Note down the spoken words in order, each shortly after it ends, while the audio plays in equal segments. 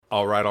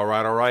All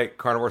right.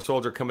 Carnivore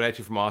Soldier coming at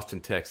you from Austin,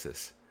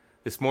 Texas.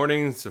 This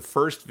morning's the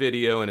first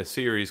video in a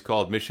series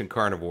called Mission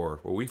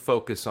Carnivore, where we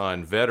focus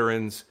on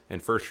veterans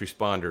and first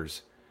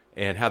responders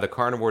and how the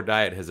carnivore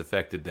diet has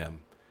affected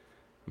them.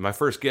 My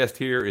first guest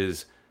here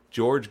is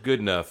George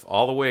Goodenough,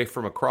 all the way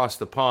from across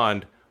the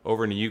pond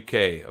over in the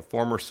UK, a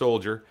former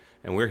soldier,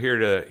 and we're here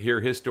to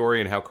hear his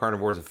story and how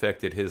carnivore has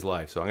affected his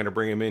life. So I'm going to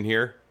bring him in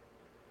here.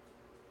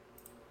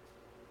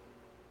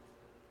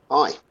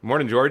 Hi.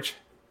 Morning, George.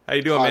 How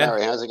you doing, Hi, man?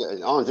 Larry. How's it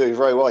going? I'm doing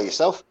very well.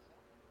 Yourself?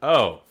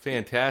 Oh,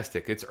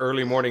 fantastic. It's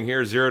early morning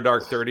here, 0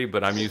 dark 30,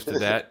 but I'm used to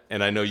that,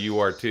 and I know you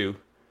are too.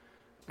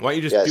 Why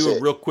don't you just do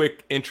a real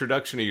quick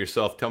introduction of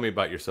yourself? Tell me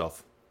about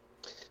yourself.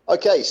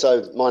 Okay,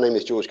 so my name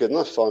is George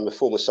Goodenough. I'm a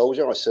former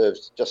soldier. I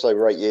served just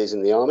over 8 years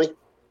in the Army.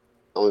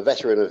 I'm a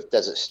veteran of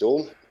Desert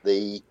Storm.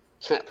 The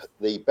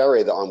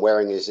beret that I'm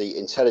wearing is the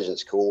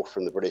Intelligence Corps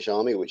from the British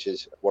Army, which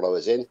is what I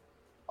was in.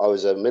 I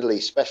was a Middle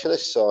East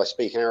specialist, so I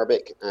speak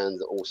Arabic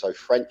and also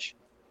French.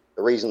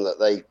 The reason that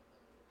they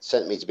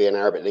sent me to be an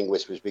Arabic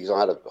linguist was because I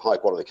had a high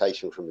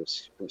qualification from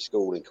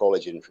school and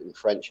college in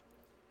French,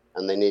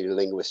 and they needed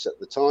linguists at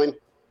the time.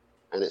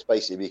 And it's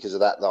basically because of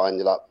that I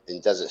ended up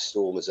in Desert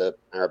Storm as an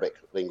Arabic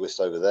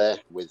linguist over there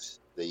with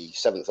the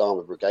 7th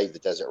Armored Brigade, the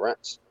Desert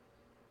Rats.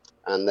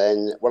 And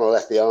then when I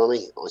left the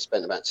Army, I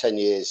spent about 10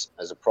 years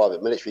as a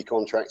private military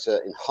contractor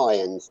in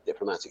high-end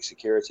diplomatic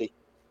security,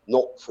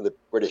 not for the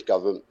British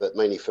government, but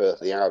mainly for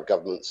the Arab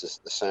governments,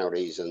 the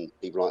Saudis and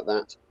people like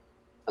that.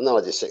 And then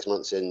I did 6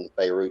 months in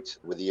Beirut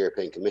with the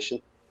European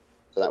Commission.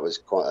 So that was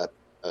quite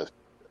a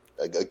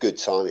good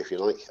time, if you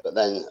like. But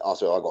then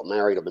after I got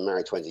married, I've been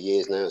married 20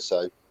 years now,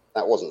 so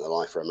that wasn't the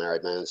life for a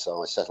married man.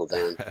 So I settled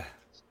down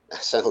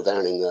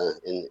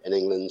in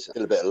England,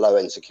 did a bit of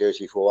low-end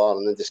security for a while,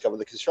 and then discovered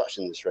the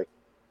construction industry.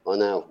 I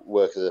now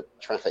work as a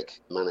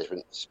traffic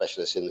management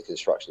specialist in the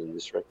construction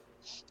industry.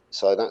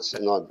 So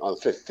I'm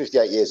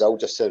 58 years old,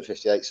 just turned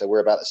 58, so we're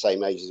about the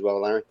same age as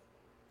well, Larry.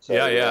 So,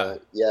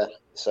 Yeah.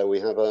 So we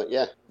have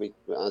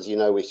as you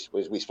know,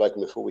 we've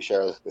spoken before. We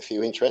share a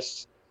few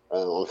interests.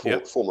 I'm a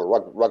former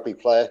rugby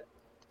player,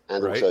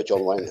 and also a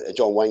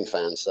John Wayne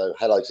fan. So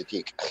hello to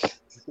Duke.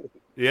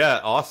 Yeah,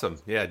 awesome.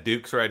 Yeah,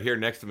 Duke's right here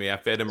next to me. I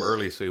fed him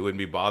early so he wouldn't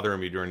be bothering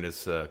me during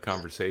this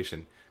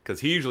conversation, because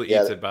he usually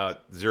eats at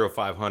about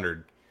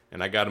 0500,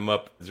 and I got him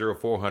up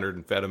 0400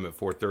 and fed him at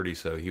 4:30,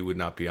 so he would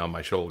not be on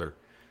my shoulder,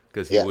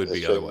 because he would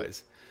be true.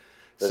 Otherwise.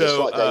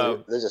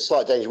 There's a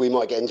slight danger we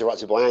might get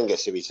interrupted by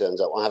Angus if he turns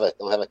up. I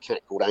have a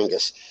cat called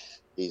Angus.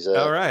 He's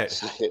all right.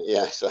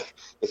 So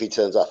if he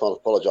turns up, I'll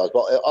apologise.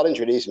 But I'll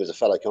introduce him as a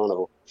fellow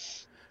carnivore.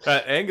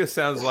 Angus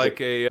sounds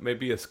like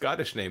maybe a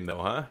Scottish name, though,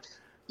 huh?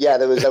 Yeah,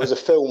 there was a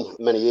film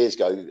many years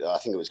ago. I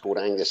think it was called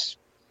Angus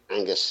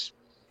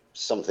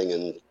something,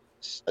 and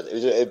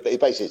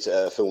it's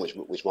a film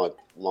which my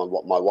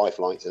wife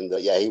liked, and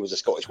he was a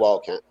Scottish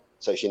wildcat.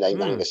 So she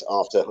named Angus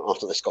after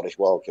the Scottish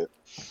wildcat.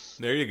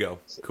 There you go.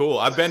 Cool.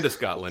 I've been to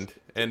Scotland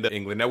and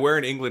England. Now, where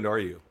in England are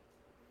you?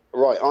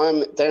 Right,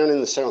 I'm down in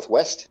the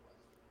southwest.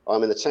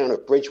 I'm in the town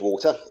of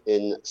Bridgewater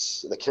in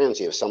the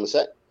county of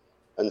Somerset.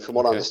 And from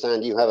what I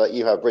understand, you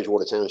have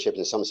Bridgewater Township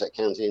in Somerset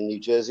County in New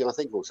Jersey, I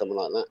think, or something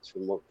like that.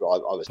 From what I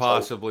was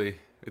possibly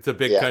told. It's a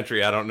big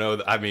country. I don't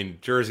know. I mean,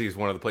 Jersey is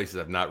one of the places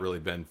I've not really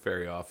been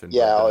very often.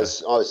 Yeah, I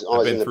was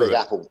in the Big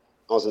Apple.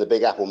 I was in the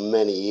Big Apple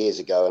many years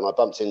ago, and I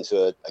bumped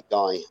into a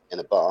guy in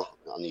a bar,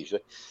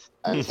 unusually,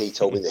 and he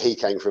told me that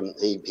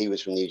he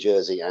was from New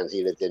Jersey, and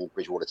he lived in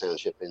Bridgewater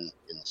Township in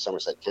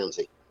Somerset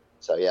County.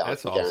 So yeah,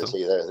 that's I can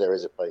guarantee there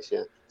is a place.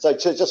 Yeah. So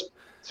just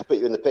to put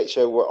you in the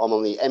picture, I'm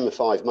on the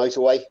M5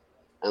 motorway,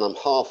 and I'm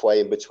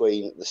halfway in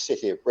between the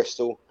city of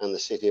Bristol and the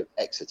city of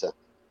Exeter,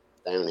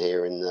 down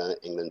here in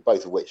England,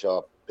 both of which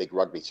are big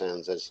rugby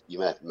towns, as you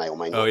may or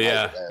may not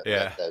know.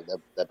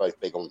 They're both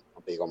big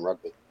on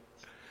rugby.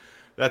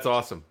 That's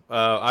awesome.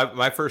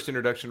 My first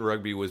introduction to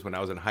rugby was when I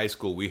was in high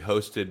school. We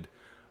hosted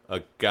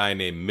a guy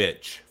named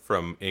Mitch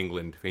from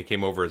England. He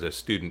came over as a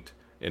student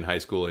in high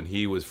school, and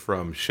he was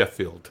from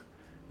Sheffield,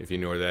 if you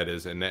know where that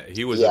is. And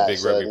he was a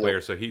big rugby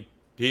player, so he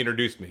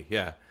introduced me.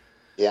 Yeah.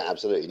 Yeah,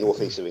 absolutely.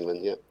 Northeast of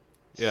England, yeah.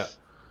 Yeah.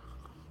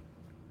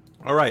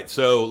 All right,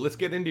 so let's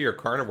get into your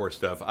carnivore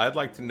stuff. I'd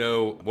like to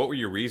know, what were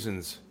your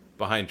reasons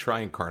behind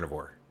trying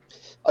carnivore?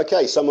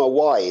 Okay, so my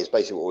why is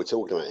basically what we're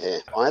talking about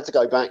here. I had to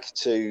go back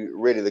to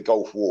really the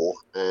Gulf War,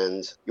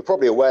 and you're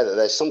probably aware that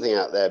there's something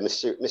out there,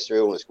 mystery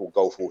illness called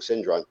Gulf War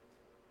syndrome.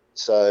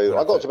 So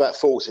I got to about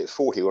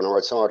 40 when I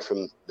retired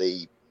from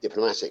the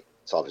diplomatic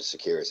type of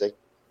security,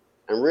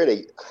 and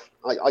really,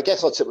 I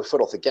guess I took my foot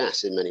off the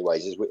gas in many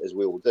ways, as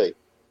we all do.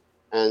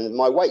 And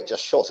my weight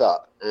just shot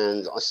up,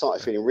 and I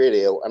started feeling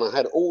really ill, and I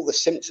had all the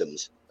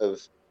symptoms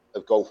of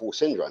Gulf War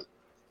syndrome.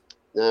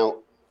 Now,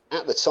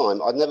 at the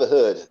time, I'd never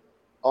heard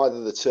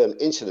either the term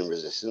insulin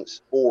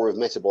resistance or of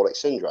metabolic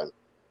syndrome.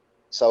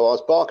 So I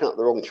was barking up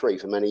the wrong tree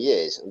for many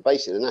years, and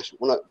basically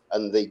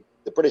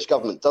the British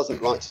government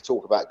doesn't like to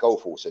talk about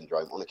Gulf War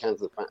syndrome on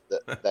account of the fact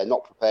that they're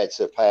not prepared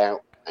to pay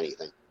out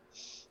anything.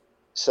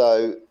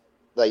 So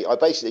I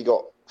basically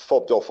got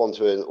fobbed off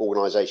onto an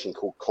organisation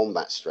called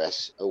Combat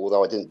Stress,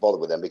 although I didn't bother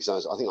with them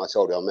because I think I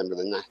told you I'm a member of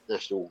the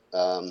National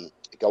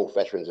Golf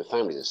Veterans and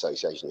Families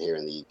Association here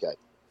in the UK.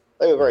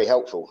 They were very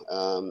helpful.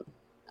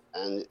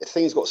 And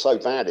things got so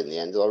bad in the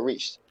end that I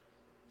reached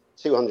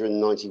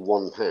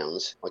 291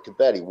 pounds. I could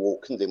barely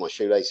walk, couldn't do my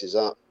shoelaces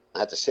up. I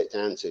had to sit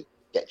down to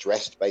get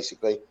dressed,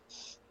 basically.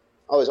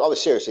 I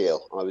was seriously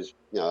ill. I was,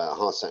 a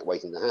heart attack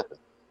waiting to happen.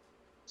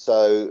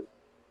 So,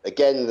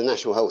 again, the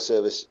National Health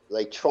Service,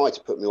 they tried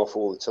to put me off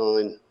all the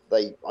time.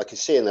 I could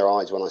see in their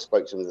eyes when I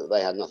spoke to them that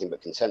they had nothing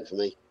but contempt for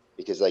me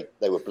because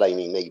they were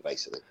blaming me,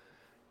 basically.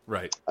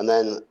 Right. And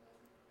then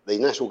the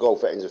National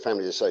Golf Veterans and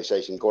Families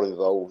Association got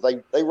involved.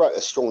 They wrote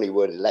a strongly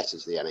worded letter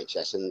to the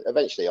NHS, and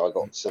eventually I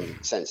got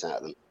some sense out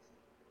of them.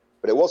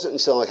 But it wasn't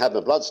until I had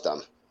my bloods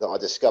done that I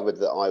discovered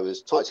that I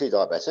was type 2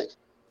 diabetic.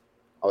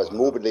 I was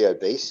morbidly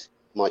obese.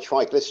 My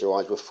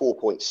triglycerides were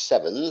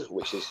 4.7,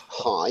 which is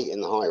high,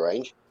 in the high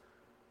range.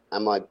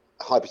 And my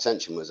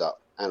hypertension was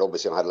up. And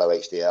obviously I had low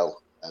HDL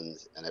and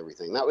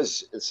everything.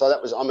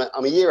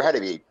 I'm a year ahead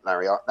of you,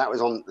 Larry. That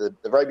was on the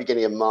very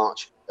beginning of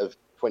March of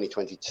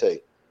 2022.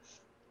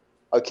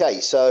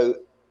 Okay, so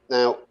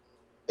now,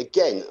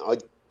 again,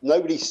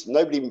 nobody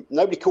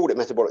called it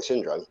metabolic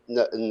syndrome,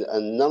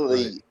 and none of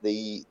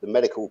the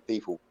medical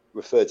people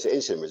referred to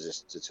insulin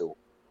resistance at all.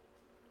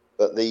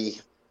 But the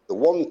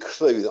one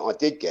clue that I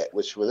did get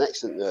was from an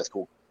excellent nurse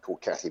called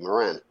Kathy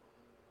Moran.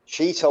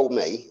 She told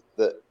me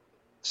that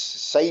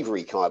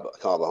savoury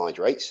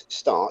carbohydrates,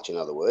 starch in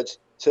other words,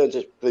 turn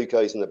to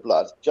glucose in the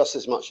blood just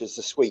as much as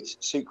the sweets,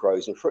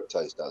 sucrose and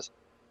fructose does.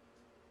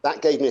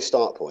 That gave me a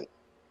start point.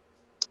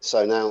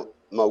 So now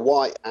my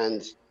wife,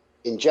 and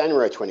in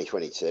January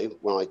 2022,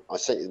 when I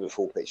sent you the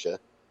full picture,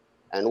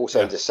 and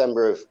also in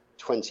December of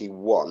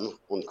 21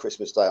 on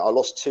Christmas Day, I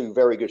lost two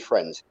very good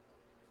friends,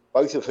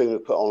 both of whom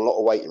have put on a lot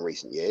of weight in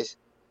recent years,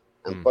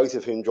 and both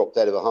of whom dropped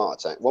dead of a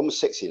heart attack. One was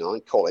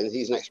 69, Colin,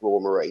 he's an ex-Royal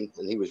Marine,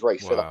 and he was very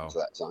fit up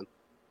until that time.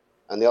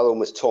 And the other one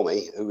was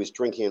Tommy, who was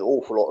drinking an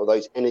awful lot of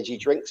those energy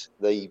drinks,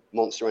 the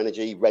Monster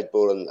Energy, Red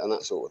Bull, and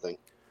that sort of thing.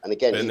 And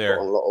again, he put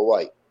on a lot of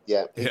weight.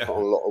 Yeah, he put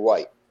on a lot of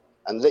weight.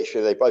 And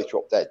literally, they both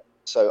dropped dead.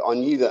 So I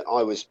knew that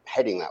I was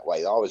heading that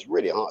way. I was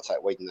really a heart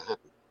attack waiting to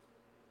happen.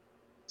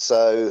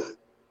 So,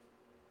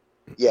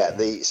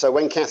 so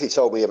when Kathy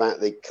told me about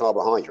the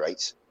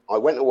carbohydrates, I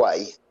went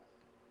away.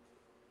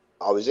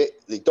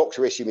 The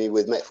doctor issued me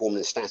with metformin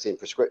and statin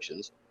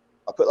prescriptions.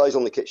 I put those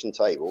on the kitchen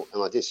table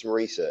and I did some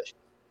research.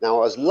 Now,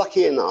 I was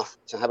lucky enough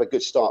to have a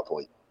good start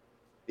point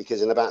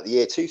because in about the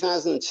year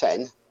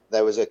 2010,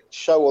 there was a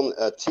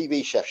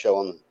TV chef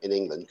show in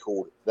England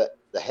called the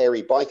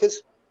Hairy Bikers.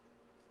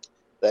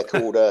 They're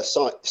called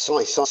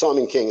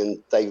Simon King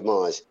and Dave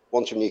Myers.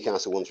 One's from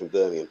Newcastle, one's from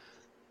Birmingham.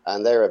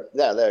 And they're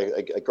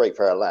a great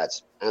pair of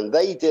lads. And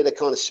they did a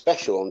kind of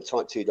special on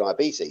type 2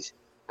 diabetes,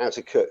 how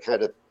to cook, how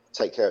to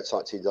take care of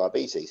type 2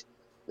 diabetes.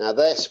 Now,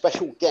 their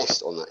special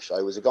guest on that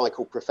show was a guy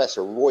called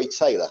Professor Roy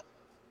Taylor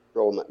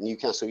from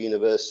Newcastle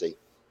University.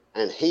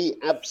 And he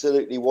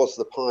absolutely was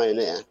the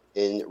pioneer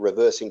in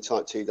reversing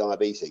type 2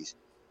 diabetes.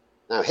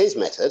 Now, his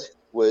method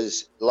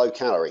was low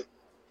calorie,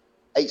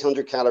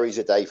 800 calories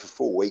a day for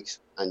 4 weeks,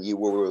 and you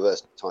will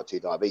reverse type 2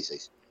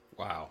 diabetes.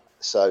 Wow.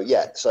 So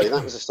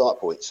that was a start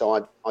point. So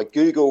I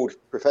Googled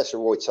Professor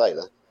Roy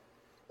Taylor,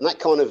 and that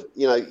kind of,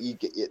 you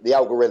get, the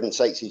algorithm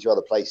takes you to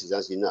other places,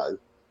 as you know,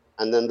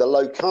 and then the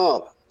low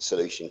carb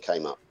solution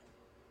came up.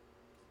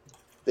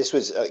 This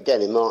was,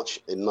 again, in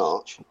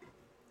March.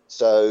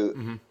 So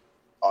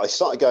I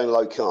started going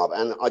low carb,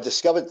 and I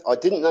discovered I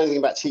didn't know anything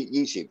about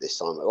YouTube this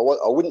time.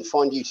 I wouldn't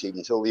find YouTube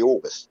until the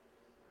August.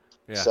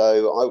 Yeah.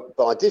 So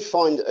I did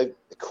find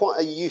quite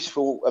a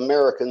useful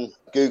American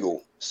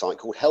Google site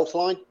called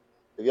Healthline.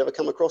 Have you ever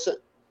come across it?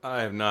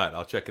 I have not.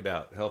 I'll check it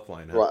out.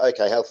 Healthline. Huh? Right.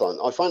 Okay. Healthline.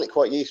 I find it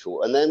quite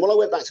useful. And then when I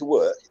went back to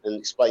work and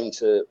explained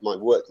to my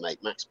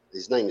workmate, Max,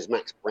 his name is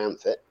Max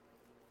Bramfit.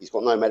 He's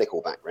got no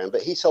medical background,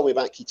 but he told me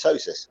about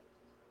ketosis.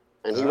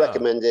 And he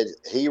recommended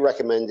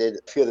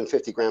fewer than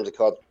 50 grams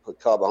of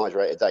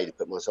carbohydrate a day to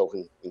put myself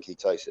in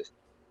ketosis.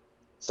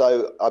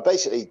 So I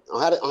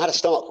had a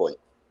start point.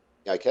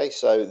 Okay,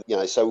 so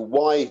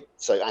why?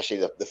 So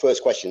actually, the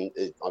first question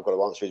I've got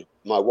to answer is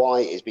my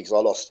why is because I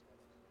lost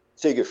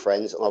two good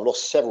friends, and I've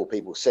lost several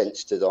people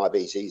since to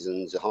diabetes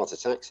and heart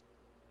attacks,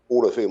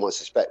 all of whom I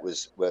suspect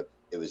was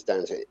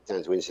down to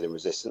insulin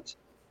resistance.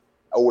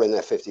 All in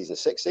their 50s and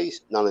 60s,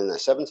 none in their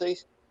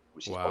 70s,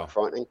 which is quite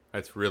frightening.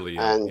 That's really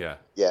young.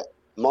 Yeah.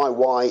 My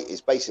why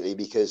is basically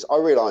because I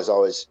realised I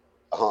was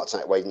a heart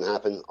attack waiting to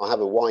happen. I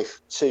have a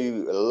wife,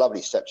 two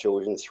lovely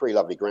stepchildren, three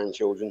lovely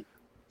grandchildren.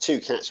 Two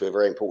cats who are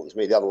very important to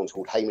me. The other one's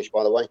called Hamish,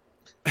 by the way.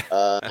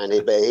 And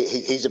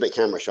he's a bit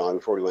camera shy. We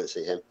probably won't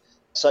see him.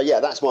 So,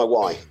 that's my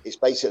why. It's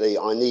basically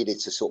I needed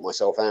to sort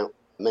myself out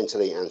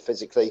mentally and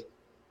physically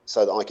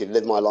so that I could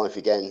live my life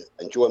again,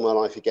 enjoy my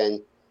life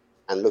again,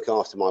 and look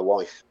after my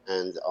wife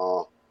and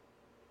our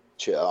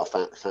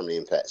family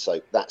and pets.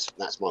 So that's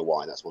my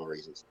why. That's my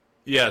reasons.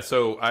 Yeah,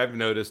 so I've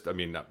noticed, I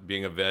mean,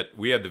 being a vet,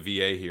 we have the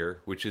VA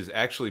here, which is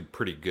actually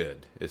pretty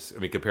good. I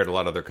mean, compared to a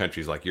lot of other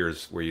countries like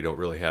yours where you don't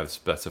really have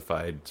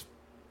specified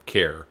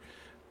care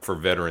for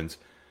veterans,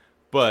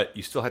 but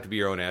you still have to be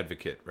your own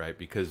advocate, right?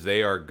 Because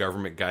they are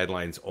government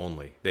guidelines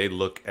only. They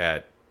look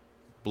at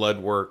blood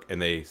work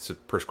and they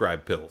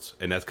prescribe pills,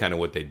 and that's kind of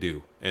what they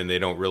do. And they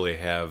don't really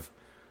have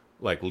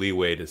like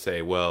leeway to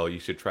say, well, you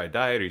should try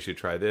diet or you should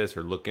try this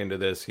or look into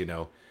this, you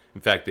know.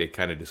 In fact, they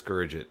kind of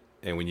discourage it.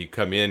 And when you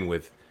come in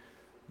with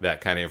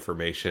that kind of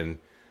information,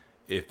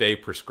 if they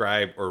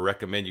prescribe or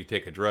recommend you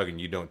take a drug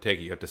and you don't take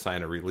it, you have to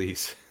sign a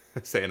release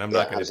saying, I'm Yeah,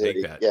 not going to take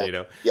absolutely. that, Yeah, you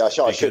know, yeah. I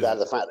should because add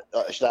the fact.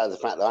 I should add the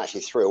fact that I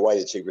actually threw away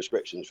the 2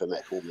 prescriptions for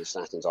metformin and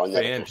statins. I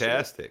never cashed them in.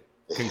 fantastic.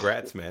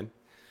 Congrats, man.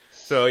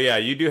 So yeah,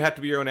 you do have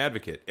to be your own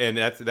advocate, and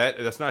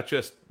that's not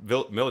just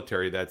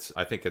military. That's,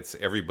 I think it's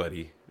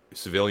everybody,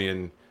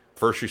 civilian,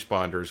 first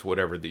responders,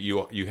 whatever. That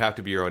you have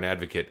to be your own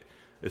advocate,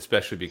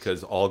 especially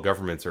because all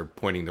governments are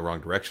pointing the wrong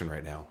direction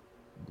right now,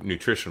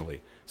 nutritionally.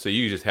 So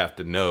you just have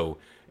to know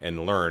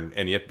and learn,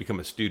 and you have to become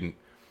a student.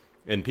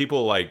 And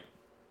people like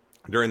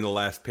during the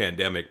last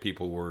pandemic,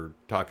 people were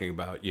talking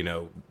about, you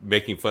know,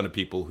 making fun of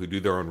people who do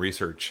their own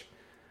research.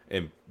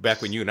 And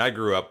back when you and I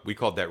grew up, we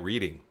called that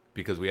reading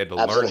because we had to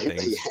learn Absolutely,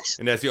 things. yes.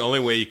 And that's the only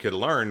way you could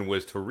learn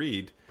was to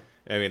read.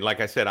 I mean, like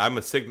I said, I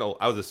was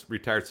a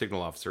retired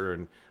signal officer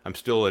and I'm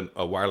still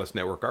a wireless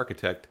network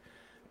architect.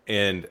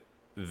 And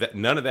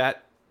none of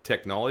that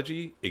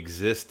technology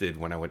existed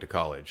when I went to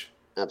college.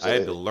 I had to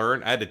Absolutely.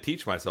 learn, I had to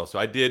teach myself. So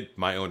I did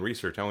my own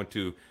research.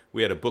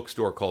 We had a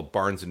bookstore called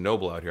Barnes and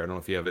Noble out here. I don't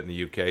know if you have it in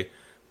the UK,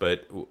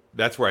 but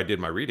that's where I did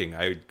my reading.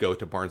 I would go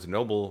to Barnes and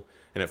Noble,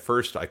 and at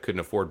first I couldn't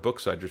afford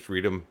books, so I just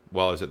read them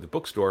while I was at the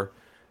bookstore,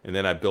 and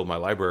then I build my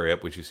library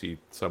up, which you see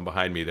some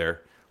behind me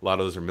there. A lot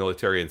of those are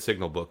military and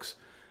signal books,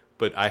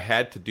 but I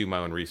had to do my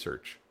own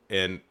research,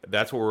 and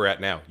that's where we're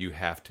at now. You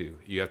have to.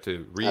 You have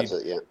to read,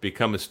 Absolutely. Yeah.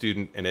 become a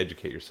student, and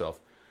educate yourself.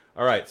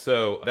 All right,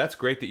 so that's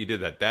great that you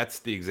did that. That's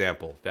the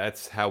example.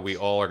 That's how we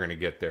all are going to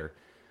get there.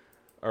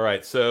 All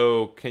right,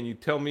 so can you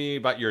tell me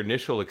about your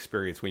initial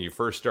experience when you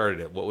first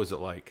started it? What was it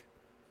like?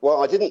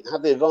 Well, I didn't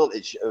have the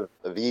advantage of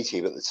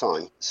YouTube at the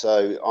time,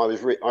 so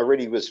I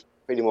really was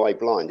feeling my way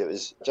blind. It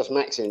was just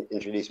Max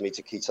introduced me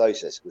to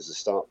ketosis was the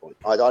start point.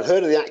 I'd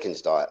heard of the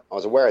Atkins diet. I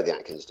was aware of the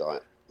Atkins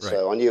diet, Right.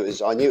 so I knew it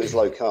was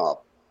low carb.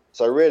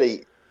 So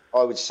really,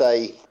 I would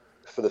say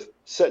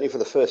certainly for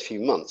the first few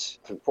months,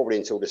 from probably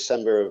until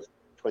December of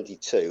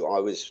 22, I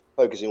was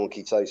focusing on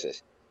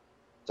ketosis.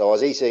 So I was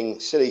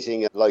still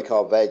eating low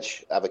carb veg,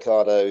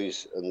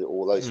 avocados, and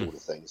all those Mm. sort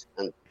of things,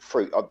 and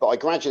fruit. But I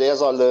gradually,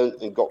 as I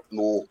learned and got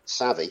more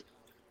savvy,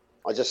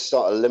 I just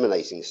started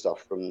eliminating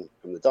stuff from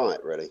the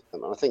diet. Really,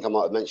 and I think I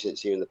might have mentioned it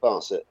to you in the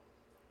past that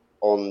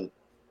on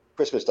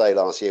Christmas Day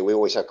last year, we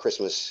always have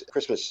Christmas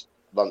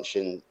lunch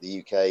in the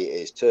UK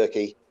is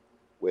turkey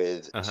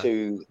with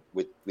Uh-huh.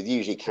 with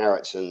usually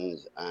carrots and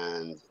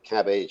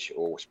cabbage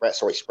or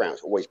sprouts,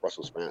 always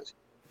Brussels sprouts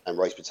and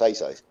roast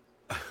potatoes.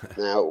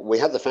 Now we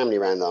had the family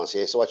around last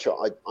year, so I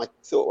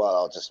thought, well,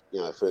 I'll just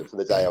for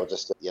the day I'll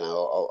just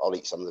I'll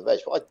eat some of the veg.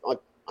 But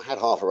I had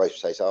half a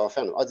roast potato. I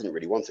found I didn't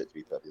really want it, to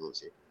be perfectly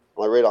honest with you.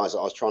 And I realised that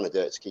I was trying to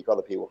do it to keep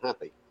other people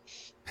happy.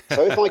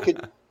 So if I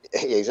could,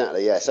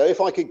 exactly, yeah. So if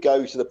I could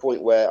go to the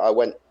point where I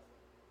went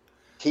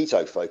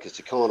keto focused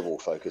to carnivore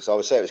focused, I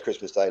would say it was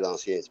Christmas Day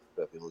last year, to be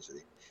perfectly honest with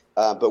you.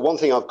 But one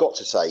thing I've got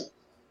to say,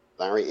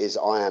 Larry, is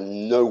I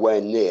am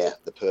nowhere near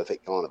the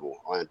perfect carnivore.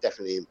 I am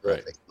definitely Right.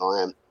 imperfect.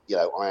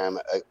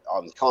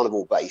 I'm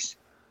carnivore based,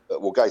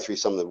 but we'll go through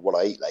some of what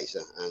I eat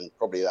later, and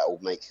probably that will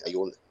make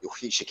your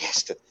future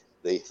guest,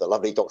 the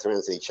lovely Dr.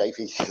 Anthony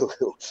Chafee.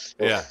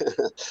 Yeah.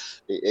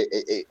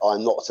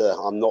 I'm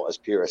not as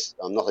purist.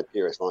 I'm not a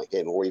purist like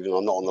him, or even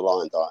I'm not on the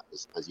lion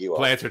diet as you are.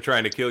 Plants are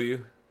trying to kill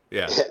you.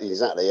 Yeah.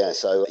 Exactly. Yeah.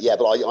 So yeah,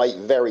 but I eat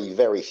very,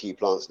 very few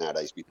plants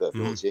nowadays, to be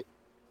perfectly Mhm. honest with you.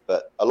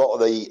 But a lot of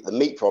the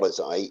meat products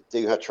that I eat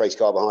do have trace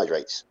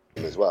carbohydrates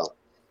in as well.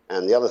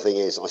 And the other thing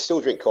is, I still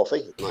drink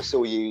coffee, and I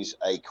still use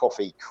a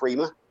coffee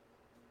creamer,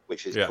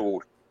 which is Yeah.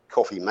 called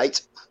Coffee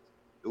Mate.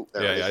 Ooh,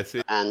 there it Yeah. is. I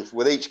see. And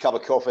with each cup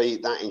of coffee,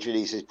 that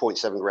introduces zero point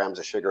 0.7 grams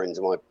of sugar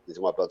into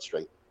my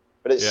bloodstream.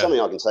 But it's Yeah. something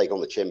I can take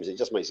on the chin because it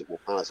just makes it more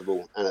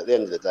palatable. And at the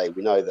end of the day,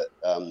 we know that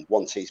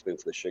 1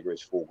 teaspoonful of sugar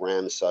is 4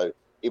 grams. So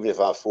even if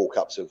I have 4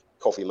 cups of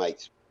Coffee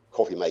Mate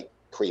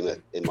creamer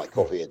in my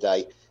coffee a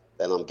day,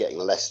 then I'm getting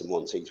less than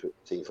 1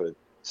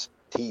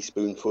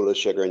 teaspoonful of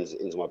sugar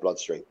into my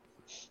bloodstream.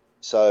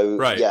 So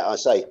Right. yeah, I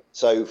say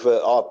so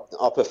for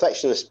our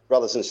perfectionist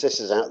brothers and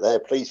sisters out there.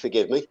 Please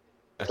forgive me.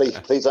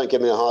 Please don't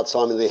give me a hard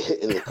time in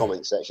the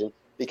comment section,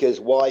 because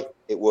why?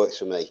 It works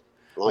for me.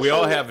 We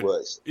all have it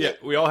works. yeah,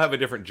 we all have a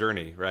different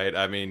journey, right?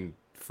 I mean,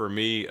 for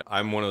me,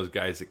 I'm one of those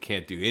guys that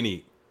can't do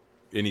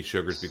any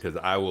sugars because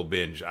I will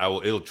binge.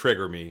 It'll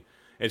trigger me.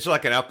 It's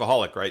like an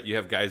alcoholic, right? You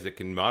have guys that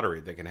can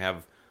moderate, they can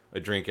have a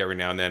drink every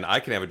now and then. I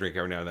can have a drink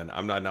every now and then.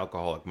 I'm not an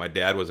alcoholic. My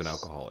dad was an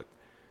alcoholic.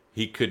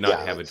 He could not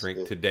Yeah, have a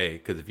drink today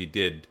because if he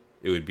did,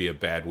 it would be a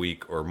bad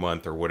week or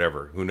month or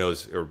whatever. Who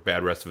knows? Or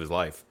bad rest of his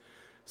life.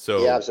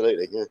 So yeah,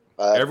 absolutely. Yeah.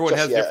 everyone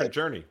has a different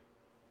journey.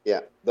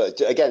 Yeah,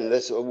 but again,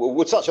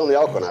 we'll touch on the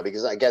alcohol now,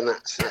 because again,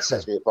 that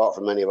sets me apart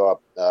from many of our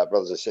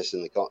brothers and sisters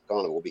in the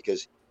carnival,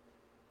 because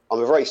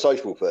I'm a very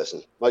sociable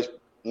person.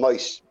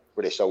 Most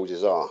British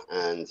soldiers are,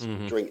 and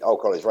drink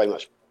alcohol is very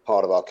much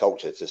part of our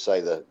culture, to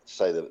say the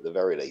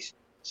very least.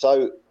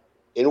 So,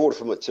 in order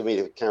for me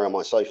to carry on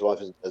my social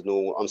life as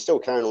normal, I'm still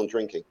carrying on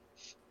drinking,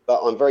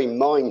 but I'm very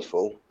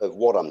mindful of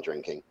what I'm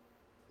drinking.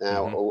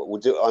 Now,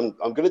 I'm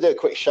going to do a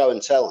quick show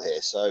and tell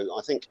here. So,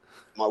 I think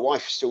my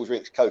wife still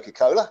drinks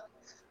Coca-Cola.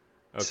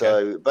 Okay.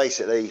 So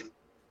basically,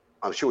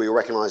 I'm sure you'll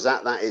recognise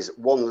that. That is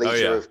 1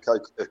 litre of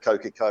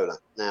Coca-Cola.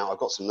 Now, I've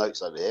got some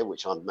notes over here,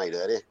 which I made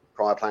earlier.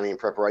 Prior planning and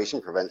preparation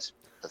prevents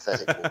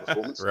pathetic poor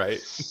performance.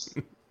 Right.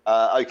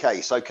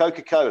 Okay, so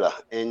Coca-Cola,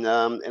 in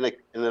a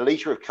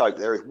litre of Coke,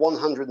 there is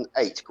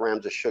 108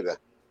 grams of sugar.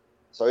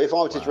 So if I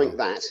were to drink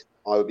that,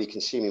 I would be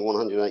consuming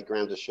 108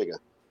 grams of sugar.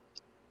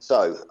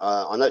 So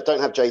I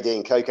don't have JD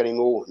and Coke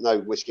anymore, no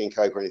whiskey and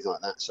Coke or anything like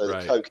that. So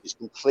the Coke is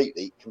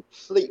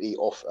completely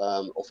off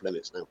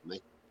limits now for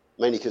me,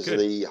 mainly because of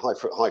the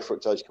high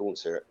fructose corn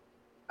syrup.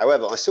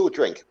 However, I still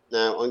drink.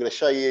 Now I'm going to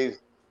show you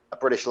a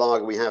British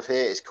lager we have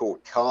here. It's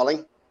called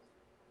Carling.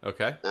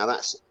 Okay. Now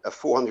that's a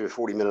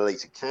 440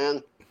 milliliter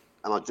can,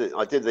 and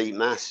I did the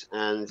maths,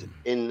 and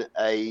in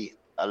a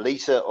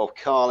litre of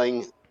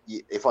Carling,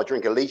 if I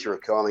drink a litre of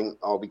Carling,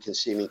 I'll be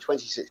consuming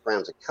 26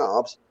 grams of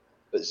carbs,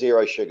 but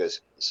 0 sugars.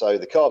 So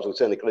the carbs will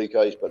turn to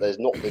glucose, but there's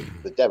not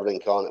the devil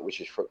incarnate,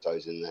 which is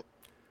fructose in there.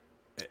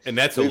 And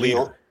that's a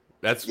liter.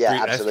 That's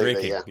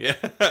drinking.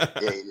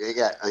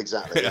 Yeah,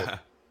 exactly. Yeah.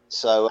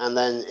 So, and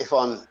then if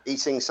I'm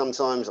eating,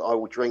 sometimes I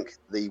will drink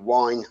the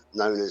wine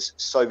known as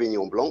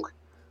Sauvignon Blanc.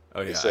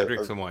 Oh yeah, I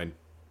drink some wine.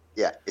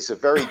 Yeah, it's a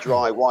very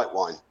dry white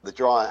wine. The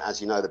drier, as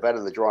you know, the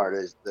better the drier it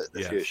is,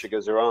 the fewer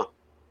sugars there are.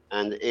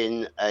 And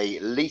in a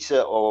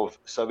litre of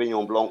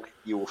Sauvignon Blanc,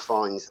 you will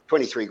find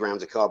 23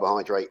 grams of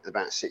carbohydrate and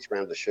about 6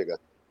 grams of sugar.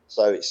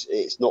 So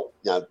it's not,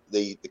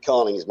 the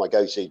Carling is my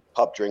go-to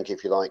pub drink,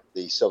 if you like.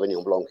 The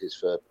Sauvignon Blanc is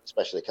for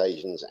special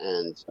occasions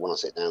and when I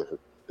sit down for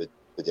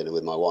dinner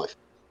with my wife.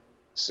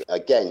 So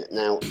again,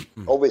 now,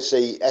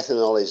 obviously,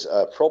 ethanol is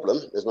a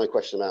problem. There's no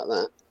question about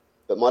that.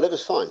 But my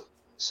liver's fine.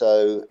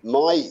 So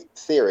my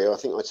theory, I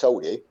think I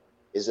told you,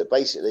 is that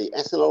basically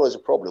ethanol is a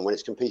problem when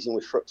it's competing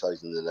with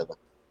fructose in the liver.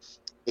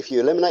 If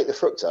you eliminate the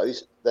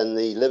fructose, then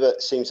the liver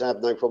seems to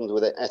have no problems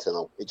with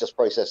ethanol. It just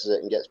processes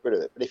it and gets rid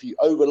of it. But if you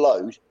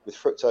overload with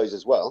fructose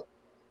as well,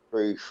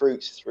 through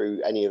fruits,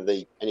 through any of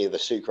the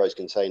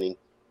sucrose-containing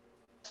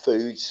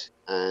foods,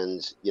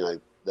 and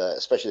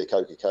especially the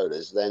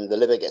Coca-Colas, then the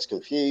liver gets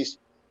confused.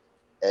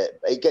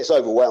 It gets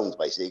overwhelmed.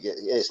 Basically,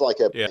 it's like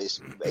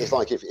it's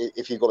like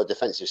if you've got a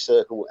defensive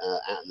circle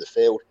out in the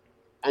field,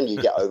 and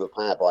you get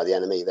overpowered by the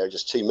enemy. There are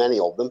just too many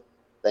of them.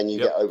 Then you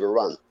get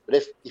overrun.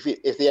 But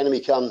if the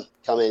enemy come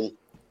in,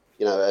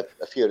 a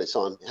few at a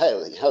time,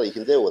 hell, you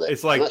can deal with it.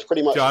 It's like that's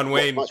pretty much John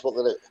Wayne. What they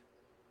do.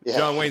 Yeah.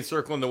 John Wayne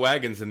circling the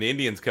wagons and the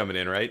Indians coming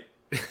in, right?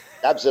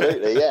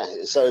 Absolutely, yeah.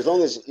 So as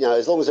long as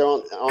there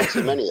aren't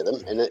too many of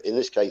them, in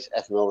this case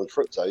ethanol and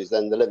fructose,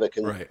 then the liver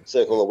can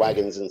circle the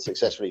wagons and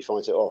successfully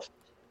fight it off.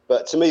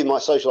 But to me, my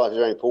social life is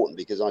very important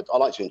because I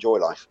like to enjoy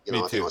life. Me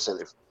too. I think I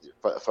sent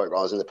a photo.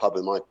 I was in the pub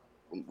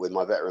with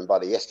my veteran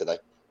buddy yesterday.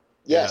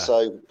 Yeah.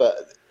 So,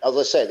 but as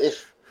I said,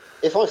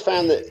 if I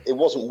found that it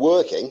wasn't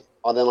working,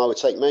 then I would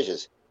take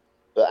measures.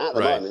 But at the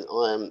moment,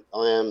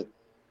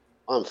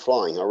 I'm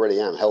flying. I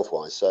really am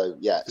health-wise. So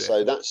yeah.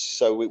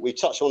 So we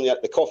touched on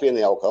the coffee and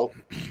the alcohol,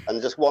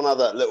 and just one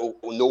other little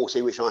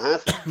naughty which I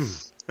have.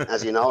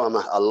 As you know, I'm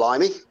a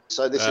limey.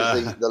 So this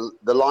is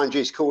the lime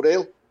juice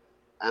cordial,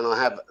 and I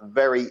have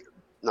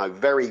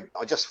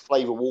I just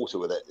flavour water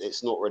with it.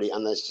 It's not really,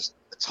 and there's just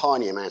a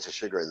tiny amount of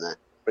sugar in there.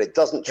 But it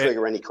doesn't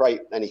trigger any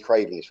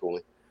cravings for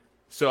me.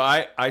 So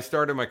I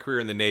started my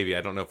career in the Navy.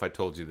 I don't know if I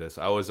told you this.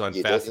 I was on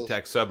fast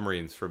attack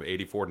submarines from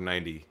 84 to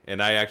 90.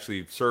 And I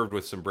actually served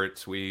with some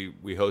Brits. We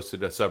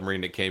hosted a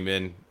submarine that came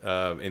in the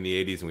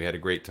 80s, and we had a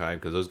great time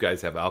because those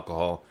guys have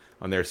alcohol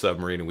on their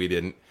submarine and we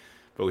didn't.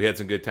 But we had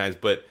some good times.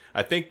 But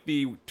I think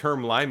the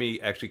term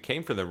limey actually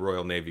came from the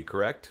Royal Navy,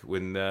 correct?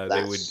 When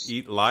they would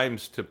eat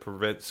limes to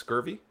prevent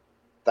scurvy?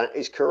 That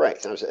is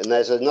correct. And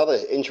there's another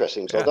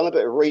interesting, so I've done a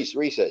bit of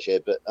research here,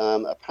 but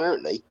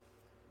apparently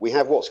we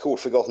have what's called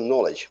forgotten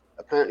knowledge.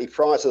 Apparently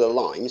prior to the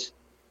limes,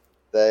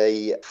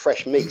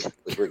 fresh meat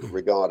was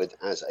regarded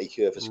as a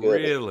cure for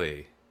scurvy.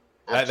 Really?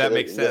 That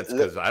makes sense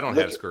because I don't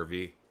have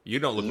scurvy. You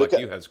don't look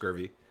like you have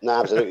scurvy. No,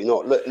 absolutely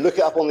not. Look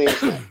it up on the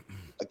internet.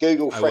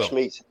 Google fresh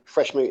meat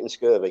and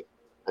scurvy,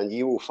 and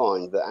you will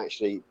find that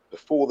actually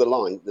before the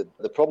lime,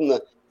 the problem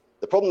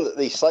that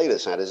these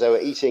sailors had is they were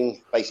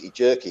eating basically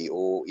jerky,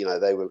 or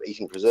they were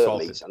eating preserved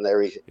meats, and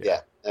they're eating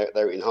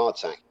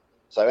hardtack.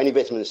 So any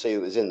vitamin C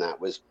that was in that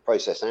was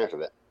processed out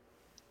of it.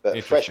 But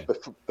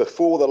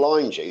before the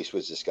lime juice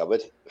was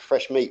discovered,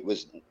 fresh meat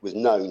was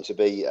known to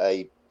be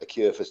a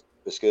cure for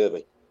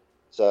scurvy.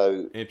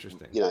 So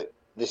interesting.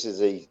 This is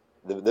the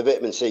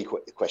vitamin C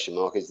question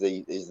mark is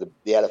the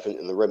elephant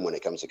in the room when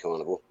it comes to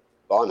carnivore.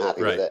 But I'm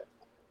happy with it.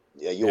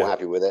 Yeah, you're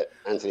happy with it.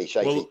 Anthony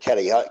Shafee,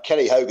 Well,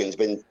 Kelly Hogan's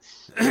been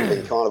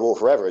carnivore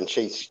forever, and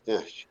she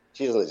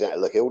doesn't exactly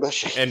look ill, does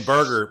she? and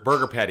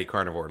burger patty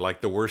carnivore,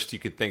 like the worst you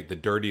could think, the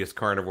dirtiest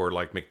carnivore,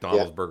 like Yeah,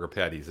 McDonald's burger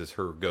patties, is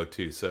her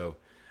go-to. So,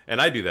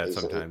 and I do that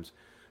exactly. sometimes.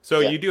 So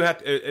Yeah, you do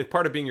have to.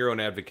 Part of being your own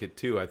advocate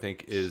too, I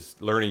think, is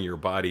learning your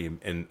body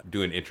and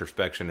doing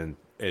introspection, and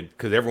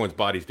because everyone's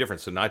body's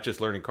different. So not just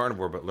learning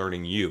carnivore, but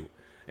learning you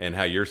and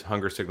how your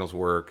hunger signals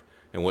work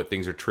and what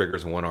things are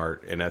triggers and what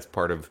aren't. And that's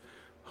part of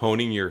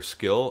honing your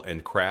skill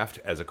and craft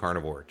as a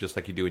carnivore, just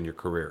like you do in your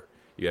career.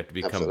 You have to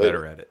become absolutely.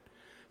 better at it.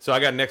 So I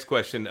got a next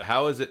question.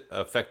 How has it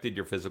affected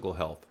your physical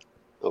health?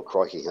 Oh,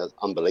 crikey,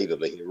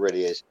 unbelievably, it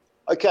really is.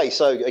 Okay,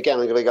 so again,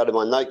 I'm going to go to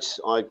my notes.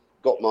 I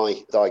got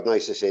my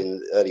diagnosis in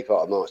the early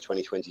part of March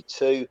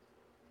 2022.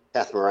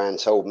 Kath Moran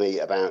told me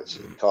about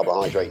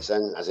carbohydrates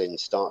then, as in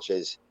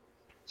starches.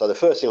 So the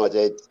first thing I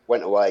did,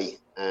 went away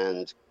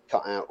and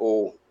cut out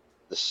all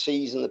the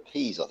C's and the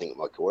P's, I think I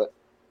might call it.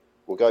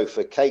 We'll go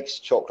for cakes,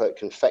 chocolate,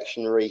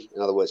 confectionery,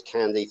 in other words,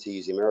 candy, to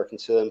use the American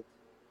term.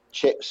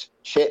 Chips,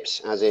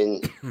 as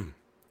in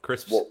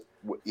Crisps? what?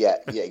 Yeah,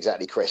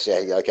 exactly, Chris.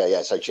 Yeah, okay,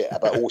 yeah. So,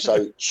 but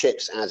also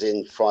chips, as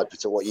in fried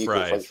potato, what you call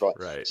French Fries,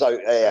 fry. right. So,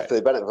 yeah, Right. for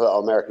the benefit of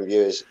our American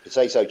viewers,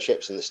 potato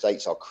chips in the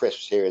States are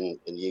crisps here in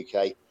the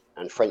UK,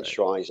 and French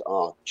Right. fries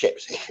are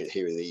chips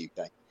here in the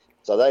UK.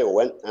 So they all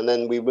went, and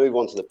then we move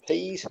on to the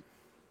peas.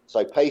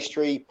 So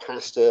pastry,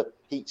 pasta,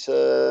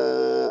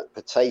 pizza,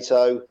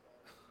 potato.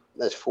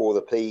 There's four of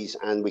the peas,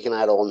 and we can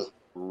add on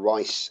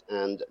rice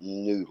and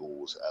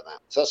noodles at that.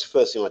 So that's the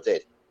first thing I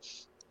did.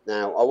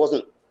 Now, I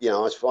wasn't, I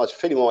was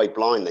feeling my way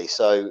blindly.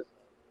 So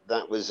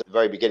that was the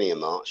very beginning of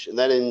March. And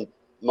then in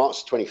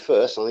March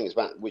 21st, I think it's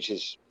about, which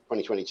is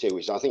 2022,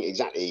 which is, I think,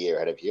 exactly a year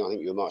ahead of you. I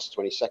think you were March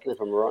 22nd, if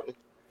I'm right.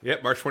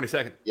 Yep, March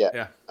 22nd. Yeah.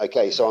 Yeah.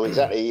 Okay, so I'm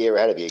exactly a year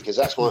ahead of you because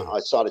that's when I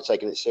started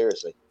taking it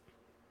seriously.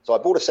 So I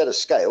bought a set of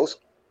scales.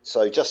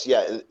 So just,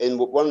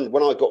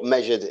 when I got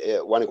measured,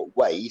 when I got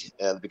weighed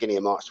at the beginning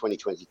of March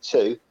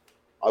 2022,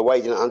 I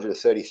weighed in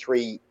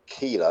 133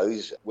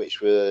 kilos,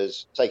 which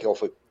was take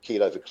off a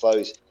kilo for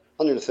clothes,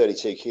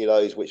 132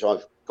 kilos, which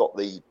I've got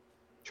the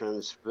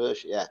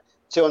transversion,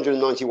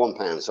 291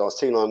 pounds. So I was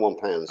 291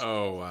 pounds.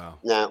 Oh, wow.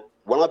 Now,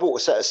 when I bought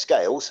a set of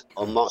scales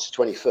on March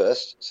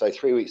 21st, so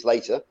 3 weeks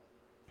later,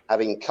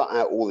 having cut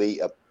out all the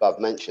above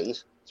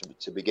mentions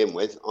to begin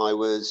with, I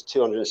was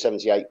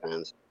 278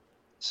 pounds.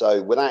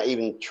 So without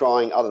even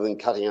trying, other than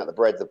cutting out the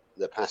bread,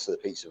 the pasta, the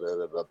pizza,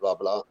 blah, blah, blah,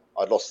 blah,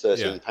 I'd lost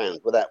 13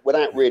 pounds without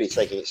really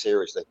taking it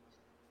seriously.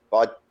 But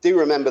I do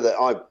remember that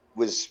I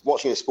was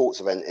watching a sports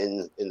event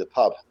in the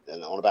pub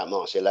on about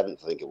March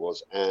 11th, I think it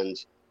was. And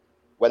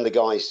when the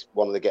guys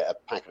wanted to get a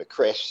packet of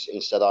crisps,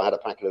 instead I had a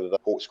packet of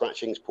pork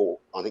scratchings, pork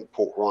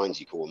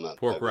rinds, you call them.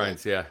 Pork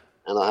rinds, yeah.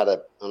 And I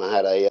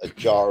had a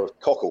jar of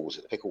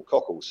cockles, pickled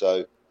cockles,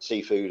 so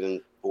seafood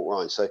and pork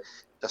rinds. So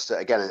just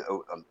again,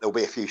 there'll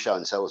be a few show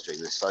and tells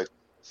during this. So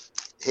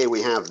here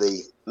we have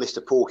the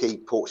Mr. Porky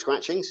pork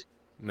scratchings.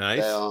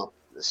 Nice. They are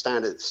the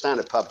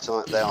standard pub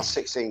type. They are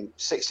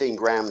 16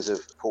 grams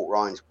of pork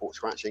rinds, pork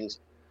scratchings,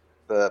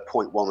 per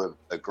 0.1 of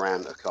a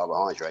gram of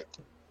carbohydrate,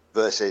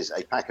 versus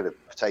a packet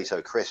of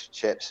potato crisp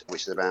chips,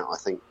 which is about, I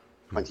think,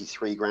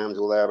 23 grams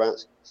or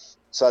thereabouts.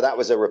 So that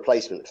was a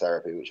replacement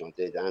therapy, which I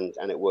did, and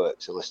it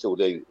works. And I still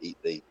do eat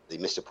the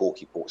Mr.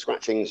 Porky pork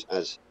scratchings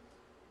as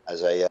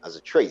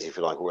a treat, if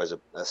you like, or as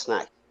a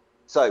snack.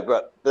 So,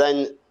 but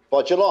then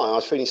by July, I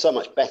was feeling so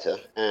much better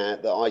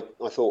that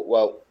I thought,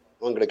 well,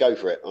 I'm going to go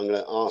for it. I'm going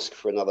to ask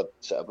for another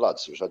set of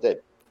bloods, which I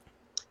did.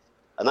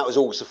 And that was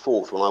August the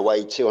 4th when I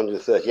weighed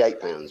 238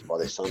 pounds by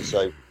this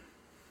time.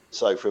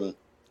 So from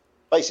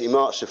basically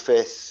March the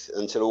 5th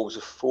until August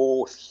the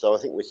 4th. So I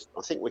think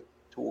we're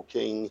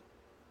talking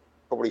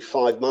probably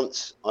 5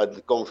 months.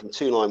 I'd gone from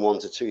 291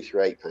 to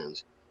 238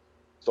 pounds.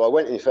 So I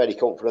went in fairly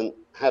confident,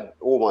 had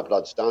all my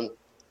bloods done,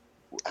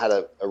 had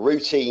a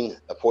routine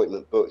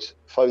appointment booked,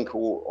 phone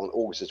call on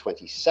August the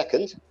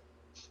 22nd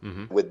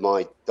with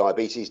my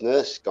diabetes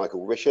nurse, a guy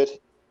called Richard.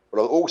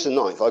 But on August the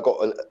 9th, I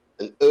got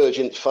an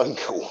urgent phone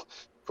call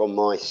from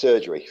my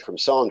surgery, from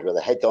Sandra,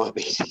 the head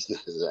diabetes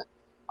nurse there.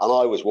 And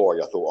I was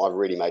worried. I thought, I've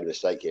really made a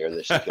mistake here, and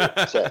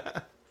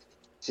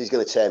she's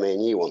going to tear me a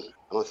new one.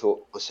 And I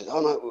said,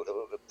 oh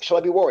no, shall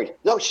I be worried?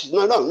 No, she said,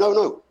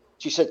 no.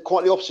 She said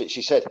quite the opposite.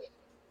 She said,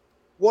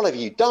 what have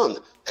you done?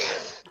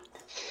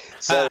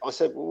 So I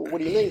said, well, what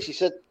do you mean? She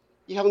said,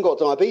 you haven't got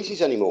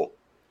diabetes anymore.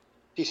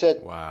 She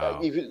said, wow.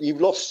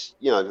 You've lost,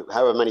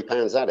 however many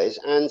pounds that is.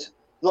 And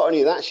not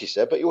only that, she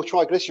said, but your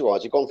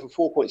triglycerides have gone from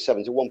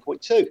 4.7 to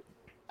 1.2.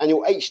 And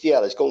your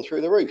HDL has gone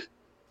through the roof.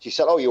 She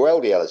said, oh, your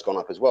LDL has gone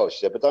up as well. She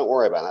said, but don't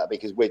worry about that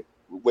because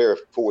we're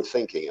forward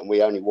thinking and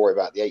we only worry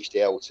about the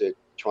HDL to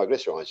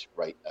triglycerides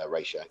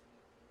ratio.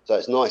 So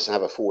it's nice to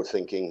have a forward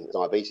thinking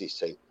diabetes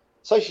team.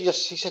 So she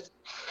said,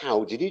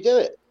 how did you do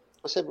it?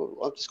 I said, well,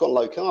 I've just gone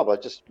low carb. I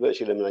just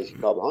virtually eliminated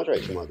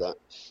carbohydrates, something like that.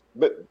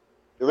 But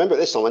remember, at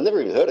this time, I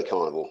never even heard of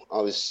carnivore. I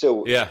was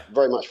still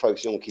very much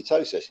focusing on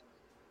ketosis.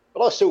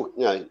 But I was still,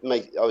 I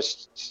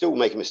was still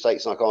making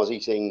mistakes, like I was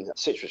eating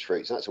citrus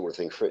fruits, that sort of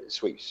thing,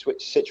 sweet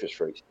citrus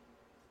fruits.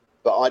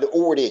 But I'd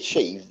already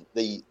achieved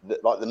the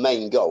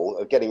main goal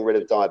of getting rid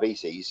of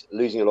diabetes,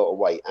 losing a lot of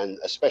weight, and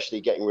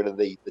especially getting rid of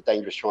the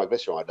dangerous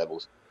triglyceride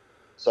levels.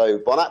 So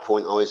by that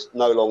point, I was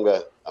no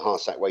longer a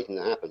heart attack waiting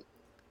to happen.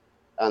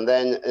 And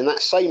then in that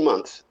same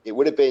month, it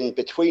would have been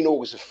between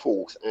August the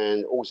 4th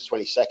and August the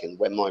 22nd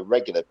when my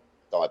regular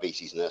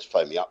diabetes nurse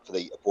phoned me up for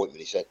the appointment.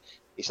 He said,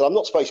 I'm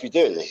not supposed to be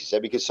doing this, he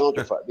said, because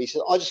Sandra, he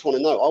said, I just want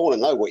to know. I want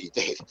to know what you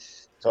did.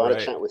 So I had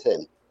a chat with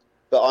him.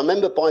 But I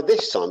remember by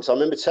this time, so I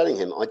remember telling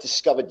him I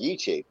discovered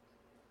YouTube.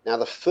 Now,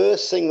 the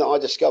first thing that I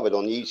discovered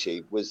on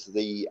YouTube was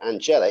the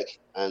angelic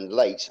and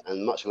late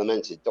and much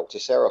lamented Dr.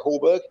 Sarah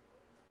Hallberg.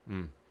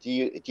 Mm. Do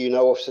you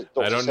know of Dr.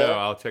 Sarah? I don't know.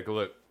 I'll take a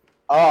look.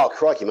 Oh,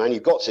 crikey, man.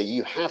 You've got to.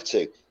 You have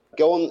to.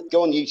 Go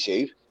on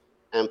YouTube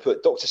and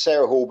put Dr.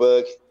 Sarah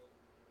Hallberg,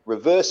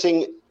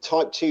 reversing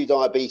type 2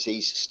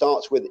 diabetes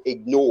starts with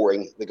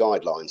ignoring the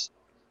guidelines.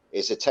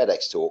 It's a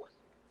TEDx talk.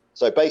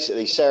 So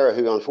basically, Sarah,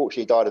 who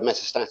unfortunately died of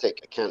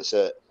metastatic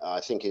cancer, I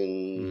think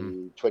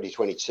in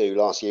 2022,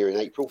 last year in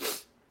April,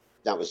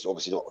 that was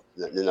obviously not,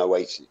 in no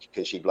way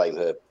can she blame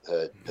her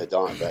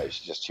diet for it.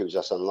 She was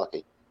just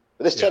unlucky.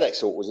 But this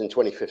TEDx talk was in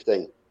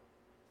 2015.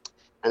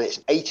 And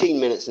it's 18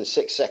 minutes and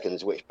 6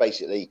 seconds, which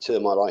basically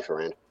turned my life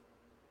around.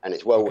 And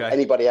it's,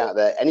 anybody out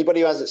there,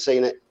 anybody who hasn't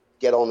seen it,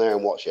 get on there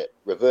and watch it.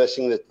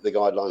 Reversing the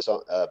guidelines,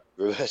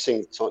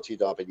 reversing type 2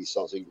 diabetes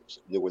starts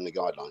ignoring the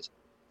guidelines.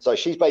 So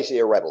she's basically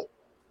a rebel.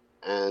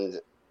 And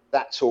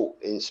that talk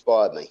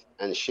inspired me.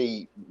 And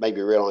she made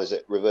me realise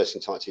that reversing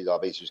type 2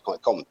 diabetes was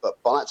quite common.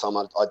 But by that time,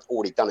 I'd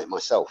already done it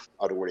myself.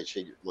 I'd already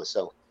achieved it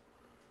myself.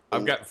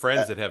 I've got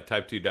friends that have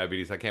type 2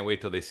 diabetes. I can't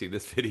wait till they see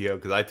this video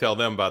because I tell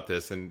them about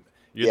this. And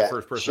you're the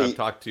first person I've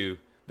talked to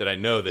that I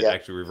know that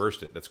actually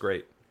reversed it. That's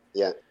great.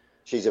 Yeah.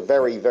 She's a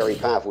very, very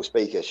powerful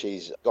speaker.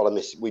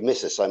 We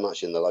miss her so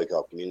much in the low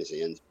carb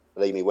community. And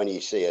believe me, when you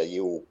see her,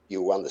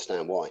 you'll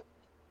understand why.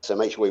 So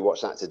make sure we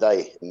watch that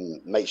today.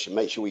 And make